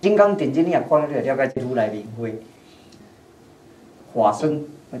金刚顶经，你也看了了解如来明慧，法身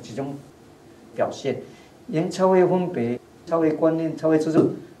的一种表现，连超越分别、超越观念、超越知识、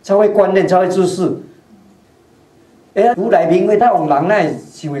超越观念、超越知识。如来明慧，他往人那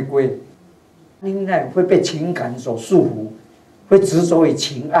想会过，你那会被情感所束缚，会执着于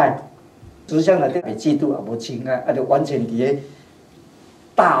情爱，实相内底袂嫉妒也无情爱，就完全伫个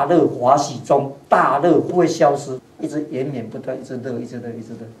大乐华喜中，大乐不会消失，一直延绵不断，一直乐，一直乐，一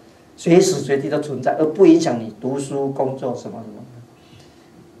直乐，随时随地都存在，而不影响你读书、工作什么什么。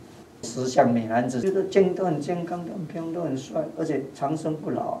实相美男子，觉得都很健康，都很漂亮，都很帅，而且长生不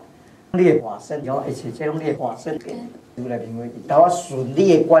老。列法身，然后而且这种列法身，如来明慧，头啊顺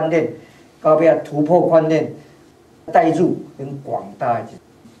利的观念，到尾啊突破观念，带入很广大的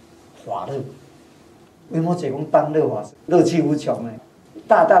法乐。为么讲当乐法身，乐趣无穷呢？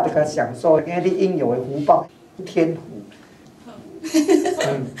大大的甲享受，因为你应有的福报，天福。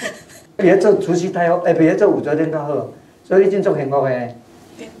别做除夕太好，别做武则天较好，所以你真足幸福的。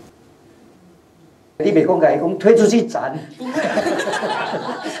你别讲甲伊讲推出去斩，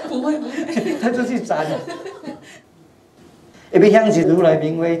不会，推出去斩。要享受如来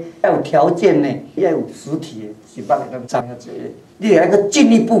明慧，要有条件呢，要有实体的，是捌会当斩遐济。你还个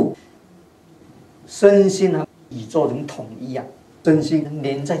进一步，身心和宇宙能统一啊，身心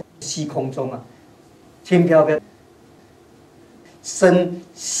连在虚空中啊，轻飘飘，身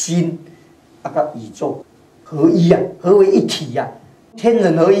心啊甲宇宙合一啊，合为一体啊，天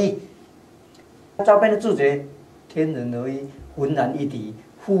人合一。照片的注解，天人合一，浑然一体，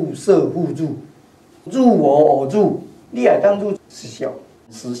互摄互入，入我我入，你也当入实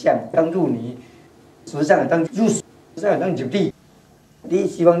相，当入你，实相也当入，实相也当入你。你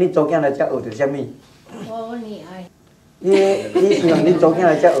希望你祖囝来遮学着啥物？我你爱。你希望你祖囝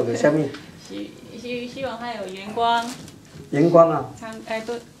来遮学着啥物？希望他有阳光。阳光啊！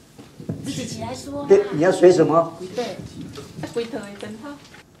对。自己起来说。对，你要学什么？对，龟头的灯泡。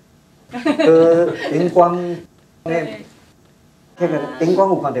荧光，那个荧光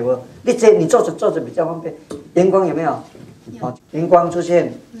有看到无？你坐着比较方便。荧光有没有？好，荧光出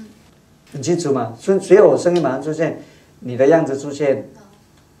现，很清楚嘛。随我声音马上出现，你的样子出现。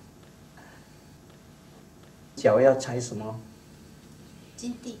脚要踩什么？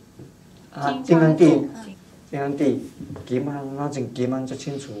金地。啊，金刚地，金刚地，金啊，那种金啊就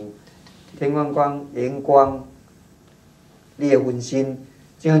清楚。天光光，荧光，你的纹身。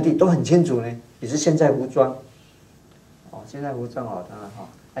金刚地都很清楚呢，也是现在服装，现在服装当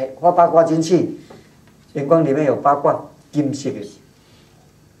然发八卦精气，阳光里面有八卦金色的，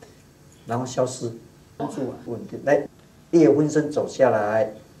然后消失，稳定。来，你的浑身走下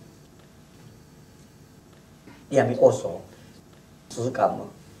来，你还没握手，质感嘛？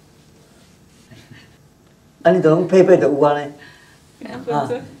你怎么配备的有啊呢？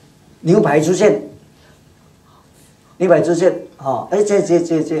牛排出现。牛排出现，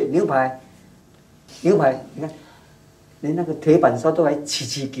这牛排，你看，连那个铁板烧都还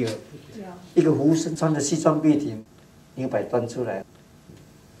起叫，一个服务生穿着西装笔挺，牛排端出来，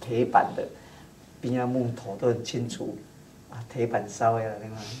铁板的，边啊木头都很清楚，铁板烧呀，你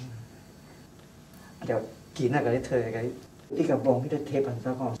看，就给那个你特个，你个望迄个铁板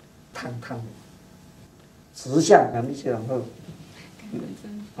烧看，烫烫的，直相啊，你想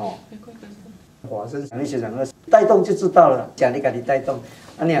好，法身想你想想带动就知道了，讲你家己带动，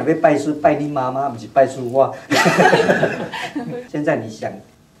你还要拜师拜你妈妈，不是拜师我。现在你想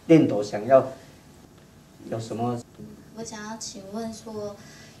念头想要有什么？我想要请问说，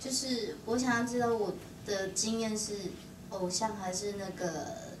就是我想要知道我的经验是偶像还是那个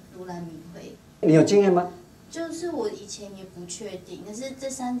如来明慧？你有经验吗？就是我以前也不确定，可是这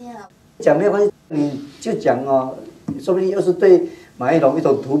3天来讲没有关系，你就讲哦，说不定又是对马一龙一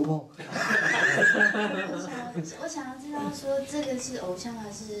种突破。我想要知道说这个是偶像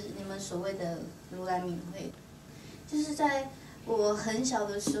还是你们所谓的如来明慧？就是在我很小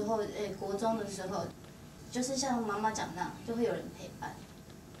的时候，国中的时候，就是像妈妈讲那样，就会有人陪伴。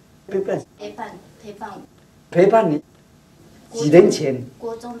陪伴你。几年前。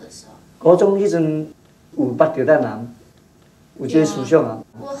国中的时候。国中迄阵有捌到咱人，有这个思想啊。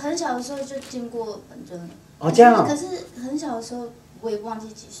我很小的时候就见过本尊了。哦，这样啊。可是很小的时候，我也忘记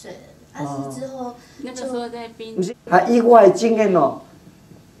几岁了。是之后那个时候在冰。不是，以我的经验哦，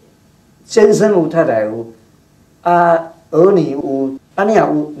先生有太太有，儿女有，你也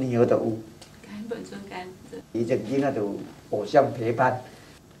有，女儿就有。感本尊感本。以前囡仔就有偶像陪伴。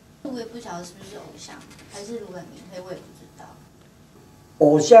我也不晓得是不是偶像，还是卢本明辉，我也不知道。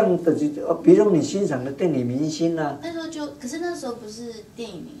偶像的比如说你欣赏的电影明星啊。那时候可是那时候不是电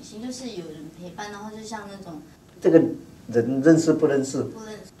影明星，就是有人陪伴，然后就像那种。这个人认识不认识？不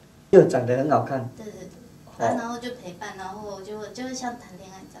认识。就长得很好看。对。然后就陪伴，然后就会像谈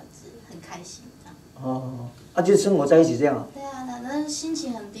恋爱这样子，很开心这样。就生活在一起这样。对啊，那心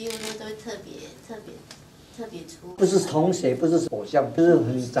情很低落都会特别出。不是同学，不是偶像，不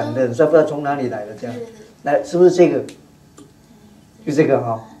是长得很帅，不知道从哪里来的这样。对。来，是不是这个？就这个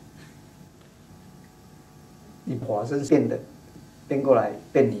哈。你化身变过来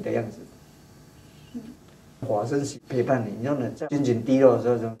变你的样子。化身陪伴你，然后呢，在心情低落的时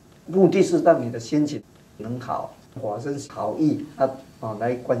候，目的是让你的心情能好。化身好意，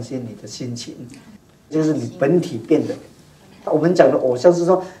来关心你的心情，就是你本体变的。我们讲的偶像是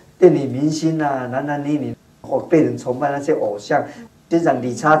说电影明星啊，男女被人崇拜那些偶像，欣赏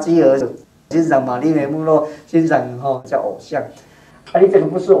理查基尔，欣赏玛丽莲梦露，欣赏叫偶像。你这个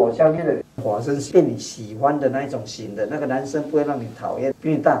不是偶像，那个化身变你喜欢的那一种型的，那个男生不会让你讨厌，比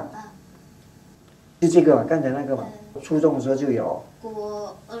你大。就这个嘛，刚才那个嘛，初中的时候就有。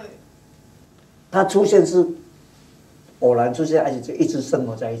国2。他出现是偶然出现，而且就一直生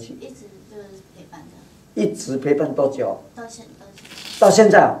活在一起。一直就是陪伴的。一直陪伴多久？到现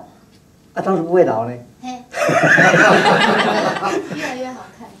在。当时不会老呢。嘿。越来越好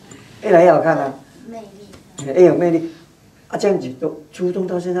看。越来越好看啊。魅力。越有魅力。这样子都初中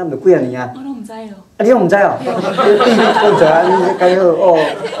到现在没几年啊？我都唔知哦。你都唔知哦？你问者你该好哦，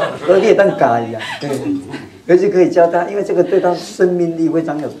你也当教伊啊。而且可以教他，因为这个对他生命力非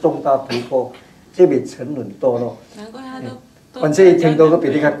常有重大突破，这边沉沦堕落。难怪他都。反正听多都比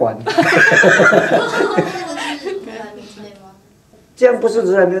你较悬。这样不是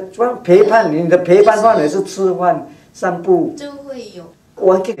自然的，主要陪伴你的陪伴范围是吃饭、散步。就会有。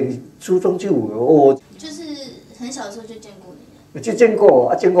我记得你初中就有哦。就是很小的时候就见过你了。就见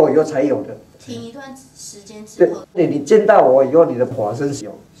过见过以后才有的。停一段时间之后。对，你见到我以后，你的化身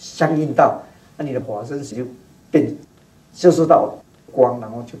有相应到，你的化身就接受到光，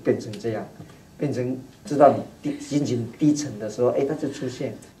然后就变成这样，变成知道你心情低沉的时候，它就出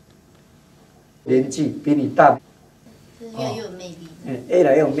现。年纪比你大。越来越有魅力。越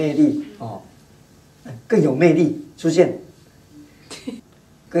来越有魅力更有魅力出现，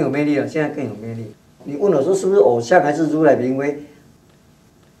更有魅力了，现在更有魅力。你问我说是不是偶像还是如来明威？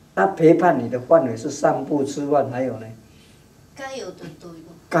他陪伴你的范围是散步、吃饭，还有呢？该有的都有。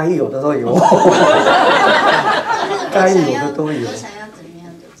该有的都有。该有的都有。我想要怎么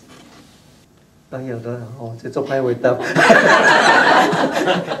样就怎么样。该有的这做拍味道。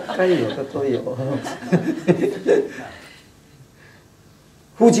该有的都有。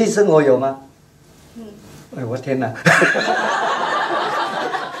夫妻生活有吗？我天哪！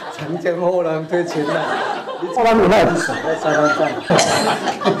长江后浪推前浪，后浪有没有死在沙滩上？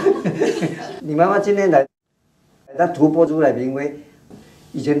你妈妈今天来，她突破如来明威。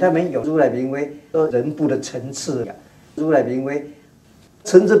以前他们有如来明威，人不的层次呀。如来明威，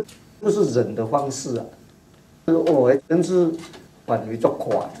层次不是人的方式啊，层次范围足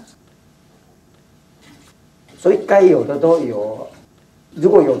宽，所以该有的都有。如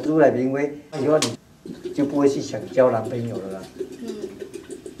果有如来明威，以后你就不会去想交男朋友了啦。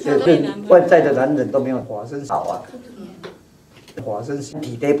所以外在的男人都没有化身好啊，化身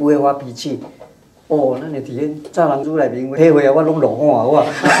体贴不会发脾气。那你体验乍人如来明威，黑回啊我拢落汗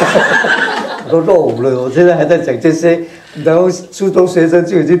我都落伍了。我现在还在讲这些，然后初中学生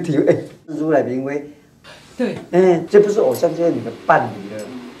就已经体会，如来明威。对。这不是偶像，就是你的伴侣了。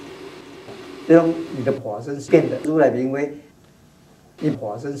这种你的化身变的如来明威。你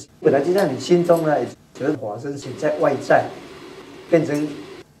化身本来就在你心中呢，只是化身形在外在，变成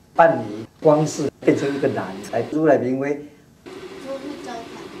伴侣光是变成一个男来如来明威。说会交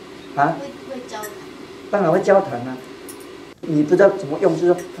谈。会交谈。当然会交谈啊，你不知道怎么用，就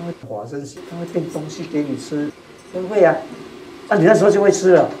是说他会化身形，他会变东西给你吃，都会啊。你那时候就会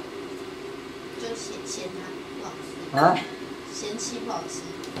吃了。就嫌他不好吃。嫌弃不好吃，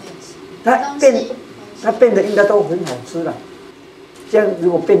不愿吃。他变得应该都很好吃了。这样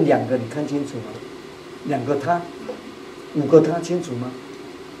如果变2个，你看清楚吗？2个他，5个他清楚吗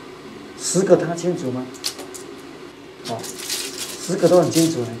？10个他清楚吗？哦，10个都很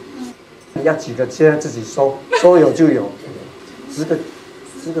清楚呢。你要几个？现在自己说，说有就有。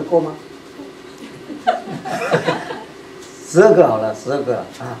10个够吗？12个好了，12个啊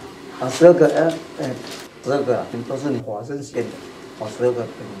，12个，12个都是你华生线的，哦，12个。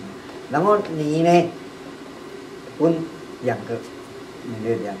然后你呢，分2个，你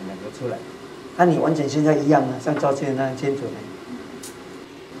的两个出来，那你完全现在一样啊，像照片那样清楚呢。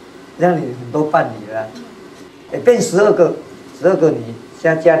这样你很多伴侣了，变12个，12个你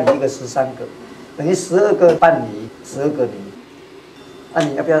现在加你一个13个，等于12个伴侣，12个你。那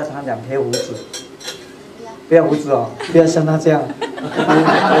你要不要他2撇胡子？不要胡子哦，不要像他这样。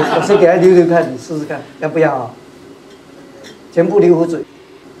我先给他留看，你试试看，要不要啊？全部留胡子。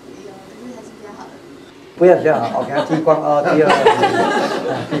不要比较好，我给他剃光哦，第二，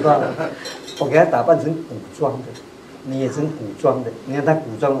剃光了。我给他打扮成古装的，你也成古装的。你看他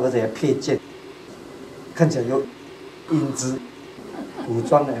古装，而且还佩剑，看起来有英姿，古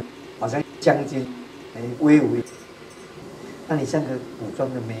装的，好像将军，威武。那你像个古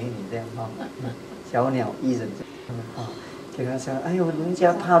装的美女这样哈，小鸟依人这样啊，给他说，哎呦，人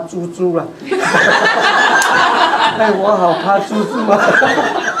家怕猪猪了，哎，我好怕猪猪啊。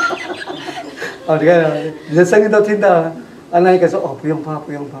哦，你看，你的声音都听到了。啊，那一个说，哦，不用怕，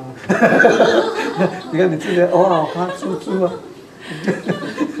不用怕。你看，你自己，哦，好怕猪猪啊。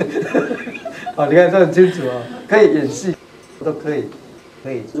哦，你看这很清楚哦，可以演戏，都可以，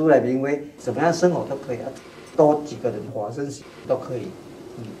可以如来名威，怎么样生活都可以啊。多几个人华生都可以，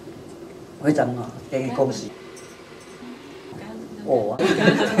非常好，给你恭喜。哦，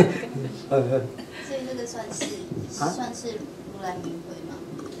所以这个算是如来名会吗？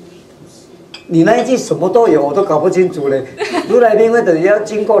你那一句什么都有，我都搞不清楚嘞。如来名会等于要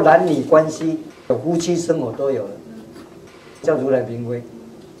经过男女关系，有夫妻生活都有了，叫如来名会。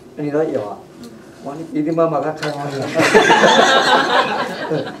你说有啊？哇，你比你妈妈还开花了。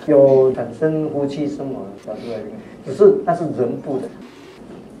有产生夫妻生活的叫如来名会，只是那是人部的，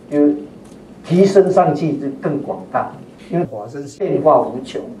就提升上去就更广大，因为法身变化无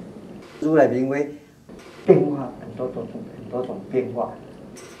穷，如来名会变化很多种变化。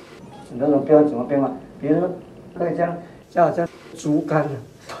很多种标怎么变化？比如说，可以这样，像好像竹竿了，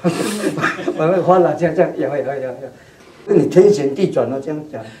慢慢翻了，这样摇。你天旋地转了，这样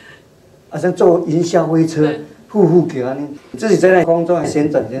讲，好像坐云霄飞车，呼给啊，你自己在那空中旋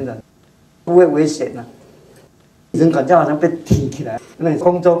转，不会危险啊。人感觉好像被提起来，那你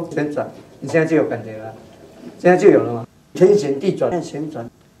空中旋转，你现在就有感觉了，现在就有了嘛。天旋地转，按旋转，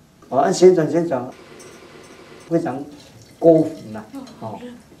按旋转，非常高幅呐，哦。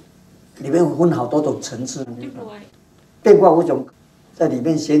里面分好多种层次，变化无穷，在里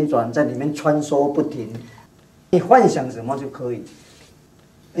面旋转，在里面穿梭不停。你幻想什么就可以。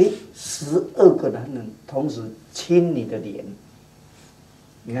12个男人同时亲你的脸，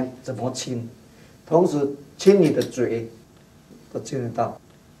你看怎么亲？同时亲你的嘴，都亲得到。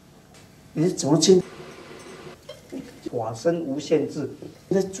你怎么亲？法身无限制，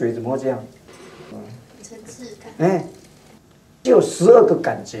你的嘴怎么这样？层次感。就12个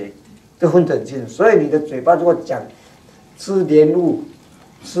感觉。都分得很清楚，所以你的嘴巴如果讲吃莲雾、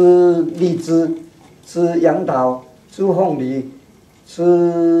吃荔枝、吃杨桃、吃凤梨、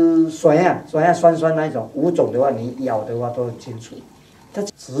吃酸呀酸那一种5种的话，你咬的话都很清楚。它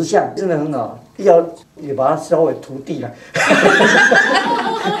直相真的很好，咬也把它稍微涂地了，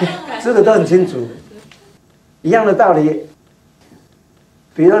吃的都很清楚。一样的道理，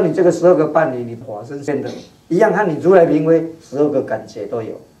比如说你这个12个伴侣，你法身现的，一样和你如来名威12个感觉都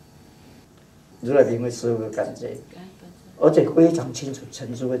有。如来名威12个感觉，而且非常清楚，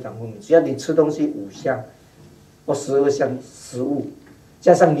层次非常分明。只要你吃东西5项或12项食物，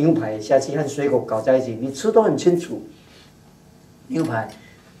加上牛排下去和水果搞在一起，你吃都很清楚。牛排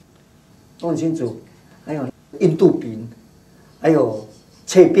都很清楚，还有印度饼，还有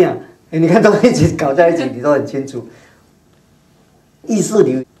脆饼，你看都一起搞在一起，你都很清楚。意识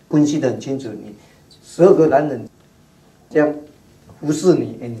流分析得很清楚，你12个男人这样服侍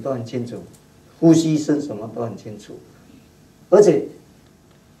你，你都很清楚。呼吸声什么都很清楚，而且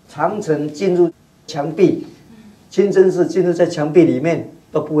长程进入墙壁，清真寺进入在墙壁里面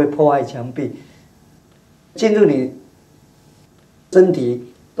都不会破坏墙壁，进入你身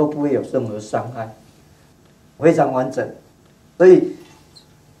体都不会有任何伤害，非常完整。所以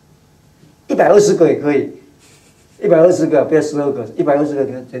120个也可以，120个不要12个，120个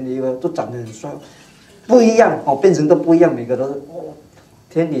你看前提一个都长得很帅，不一样哦，变成都不一样，每个都是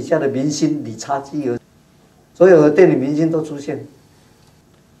天底下的明星理查基尔，所有的电影明星都出现，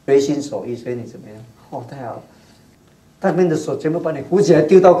随心所欲，随你怎么样？哦，太好了！他们的手全部把你扶起来，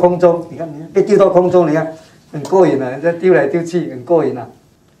丢到空中。你看，被丢到空中，你看很过瘾啊！人家丢来丢去，很过瘾啊。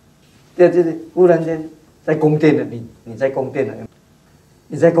就是忽然间在宫殿了，你在宫殿了，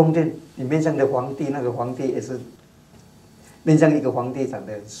你在宫殿，你面向的皇帝，那个皇帝也是面向一个皇帝，长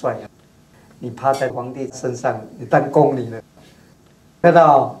得很帅啊。你趴在皇帝身上，你当宫女了，看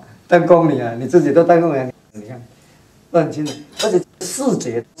到当宫女啊，你自己都当宫女，你看都很清楚，而且视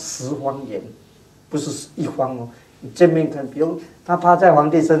觉10方圆，不是1方哦。你正面看，比如他趴在皇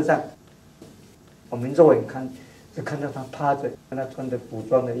帝身上，我们肉眼看就看到他趴着，看他穿着古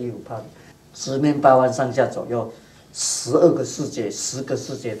装的衣服趴着，10面8方上下左右，12个视觉，10个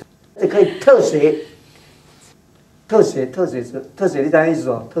视觉，这可以特写。特写，你知道意思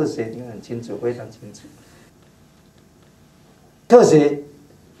哦？特写你很清楚，非常清楚。特写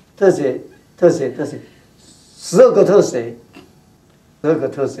，12个特写，12个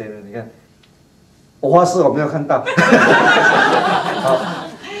特写了，你看。我发誓我没有看到。好，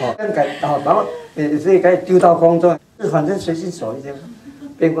然后你可以丢到空中，反正随心所欲，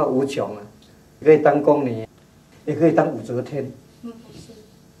变化无穷啊！你可以当宫女，也可以当武则天。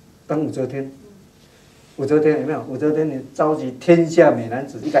当武则天，武则天有没有？武则天你召集天下美男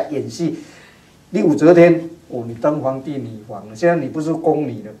子，你敢演戏？你武则天，哦，你当皇帝女皇了，现在你不是宫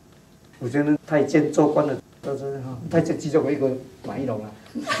女了。武则天太监做官了，都是哈，太监记住我一个马一龙啊。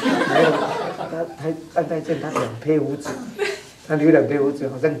他太监，他2撇胡子，他留2撇胡子，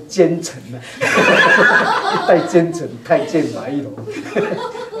好像奸臣啊，一代奸臣太监马一龙，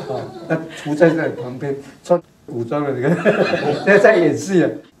啊，那涂在那旁边穿古装的那个，现在在演戏啊，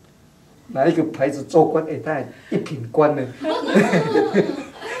拿一个牌子做官，他还1品官呢，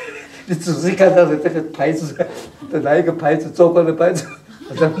你仔细看到的这个牌子，拿一个牌子做官的牌子，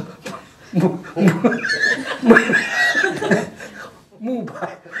好像木牌，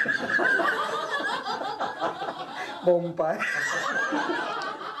蒙牌，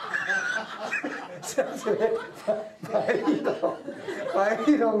像是白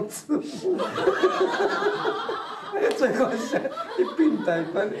龙之母，最关键一并台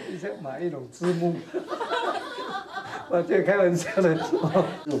湾，一下马一龙之母，我这开玩笑的。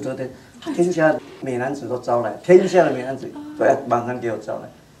武则天，天下美男子都招来，天下的美男子都要马上给我招来，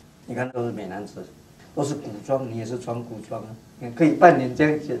你看都是美男子。都是古装，你也是穿古装啊，可以扮演这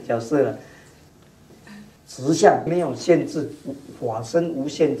样角色了。实相没有限制，法身无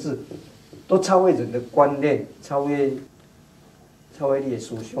限制，都超越人的观念，超越你的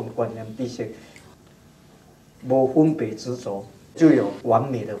思想观念这些，无分别执着，就有完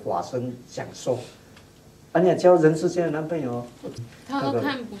美的法身享受。啊，你交人世间的男朋友，他都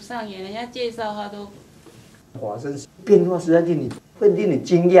看不上眼，人家介绍他都。法身变化实在令你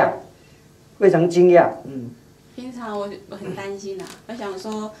惊讶。非常惊讶，平常我很担心啊，我想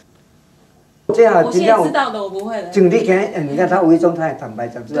说，这样我现在知道的我不会了。就你看他伪装，他也坦白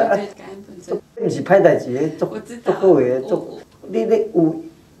讲出来，对，感恩本尊。不是歹代志，做好个，你有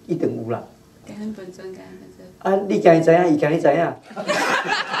一定有啦。感恩本尊，感恩本尊。啊，你家己知影，伊家己知影。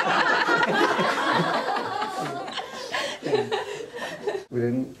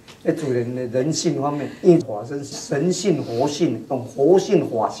主人的人性方面，因为法身神性、活性，用活性、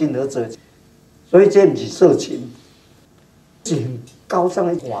法性而者。所以这不是色情，是很高尚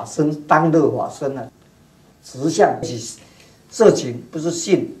的法身，当乐法身啊。实相是色情，不是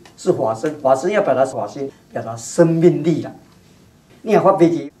性，是法身。法身要表达法性，表达生命力啦。你若发脾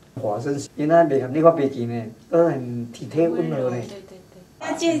气，法身因那袂含你发脾气呢，都很体贴温和呢。对。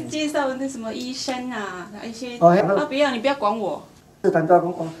他介绍那什么医生啊，一些不要你不要管我。是谈到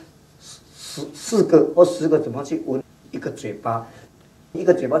讲4个或10个怎么去闻一个嘴巴。一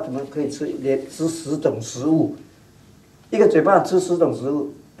个嘴巴怎么可以吃10种食物？一个嘴巴吃10种食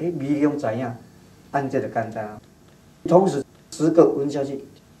物，味量怎样？按这个简单啊。同时10个闻下去，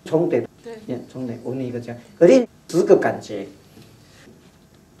重叠，重叠闻一个这样。可是10个感觉，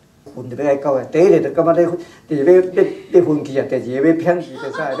闻就要爱到的。第一个就感觉你要分气啊，第2个要偏气，第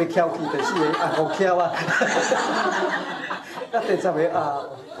3个要翘气，第4个啊好翘啊。啊，第10个啊，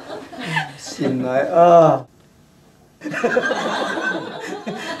醒来啊。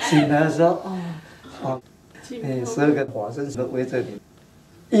醒来的时候，12个法身都围着你，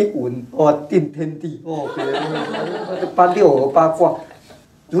一闻哇定天地哦，八六合八卦，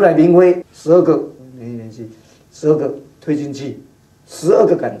如来明辉12个，连续12个推进去，12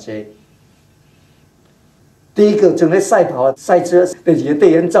个感觉。第一个正在赛跑赛车，第2个对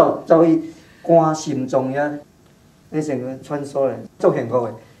眼照伊肝心脏呀，那整个穿梭嘞，足幸福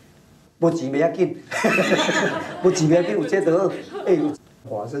的。无钱袂要紧，无钱袂要紧，有这就好。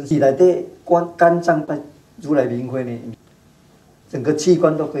法身是内底肝脏拜如来明辉呢，整个器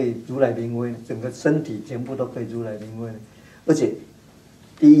官都可以如来明威，整个身体全部都可以如来明威，而且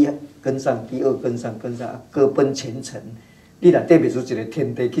第一跟上，第二跟上，各奔前程。你若对袂出一个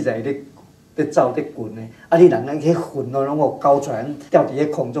天地，去在咧走咧滚呢，啊！你人迄魂哦，拢有高出来，吊伫迄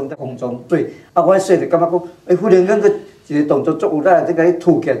空中，对。啊，我说就感觉讲，忽然间个一个动作足有力，这个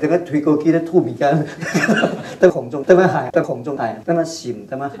吐起来，这个推高机咧吐物件，在空中，在那海，在空中海，在那醒，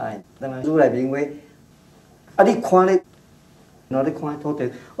在那海，在那如来明威。啊，你看咧，然后你看土地，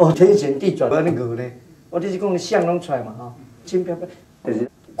哦，天旋地转，安尼饿咧。我就是讲相拢出来嘛，吼，轻飘飘，就是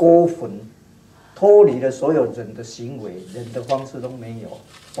孤魂。脱离了所有人的行为，人的方式都没有，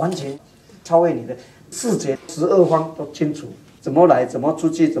完全超越你的视觉，12方都清楚，怎么来，怎么出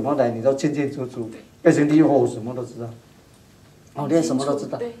去，怎么来，你都清清楚楚。变成地后什么都知道，哦，你什么都知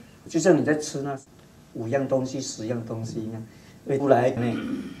道，就像你在吃那5样东西、10样东西一样，出来呢，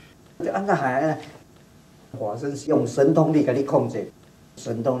就按照海法身用神通力给你控制，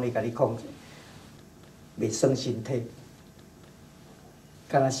神通力给你控制，袂生身体，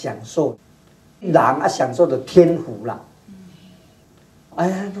跟他享受。人啊，享受的天福啦！哎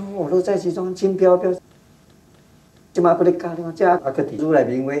呀，我都在其中轻飘飘，即马搁咧教你看，这啊搁伫如来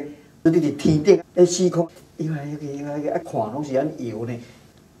明威，你伫天顶咧虚空，摇来啊看拢是安摇呢，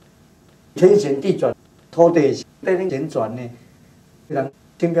天旋地转，土地在那旋转呢，人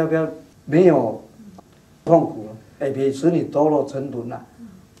轻飘飘，没有痛苦，也袂使你堕落沉沦啦。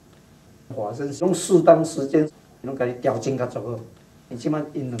法身用适当时间，拢甲你调整较足好。你即马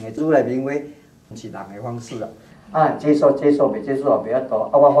因两个如来明威。是人的方式啊，接受，没接受不要多。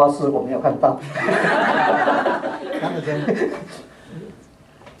啊，我发誓我没有看到。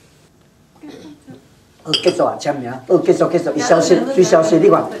结束啊，签名。结束，伊消失，最消失，你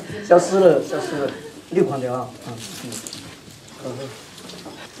看，消失了，你有看到啊？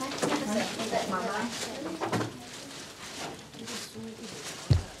妈妈。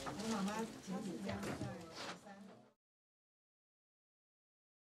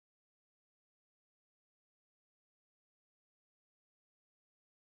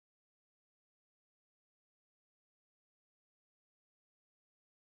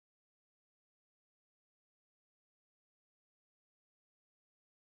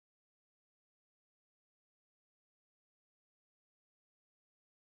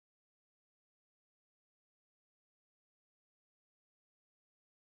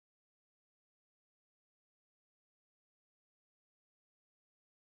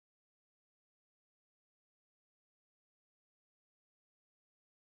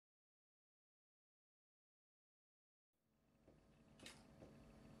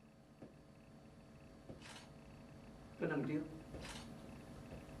不能丢。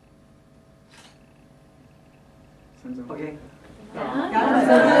OK。OK。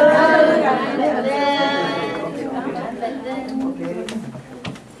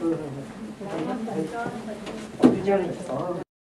就叫你走。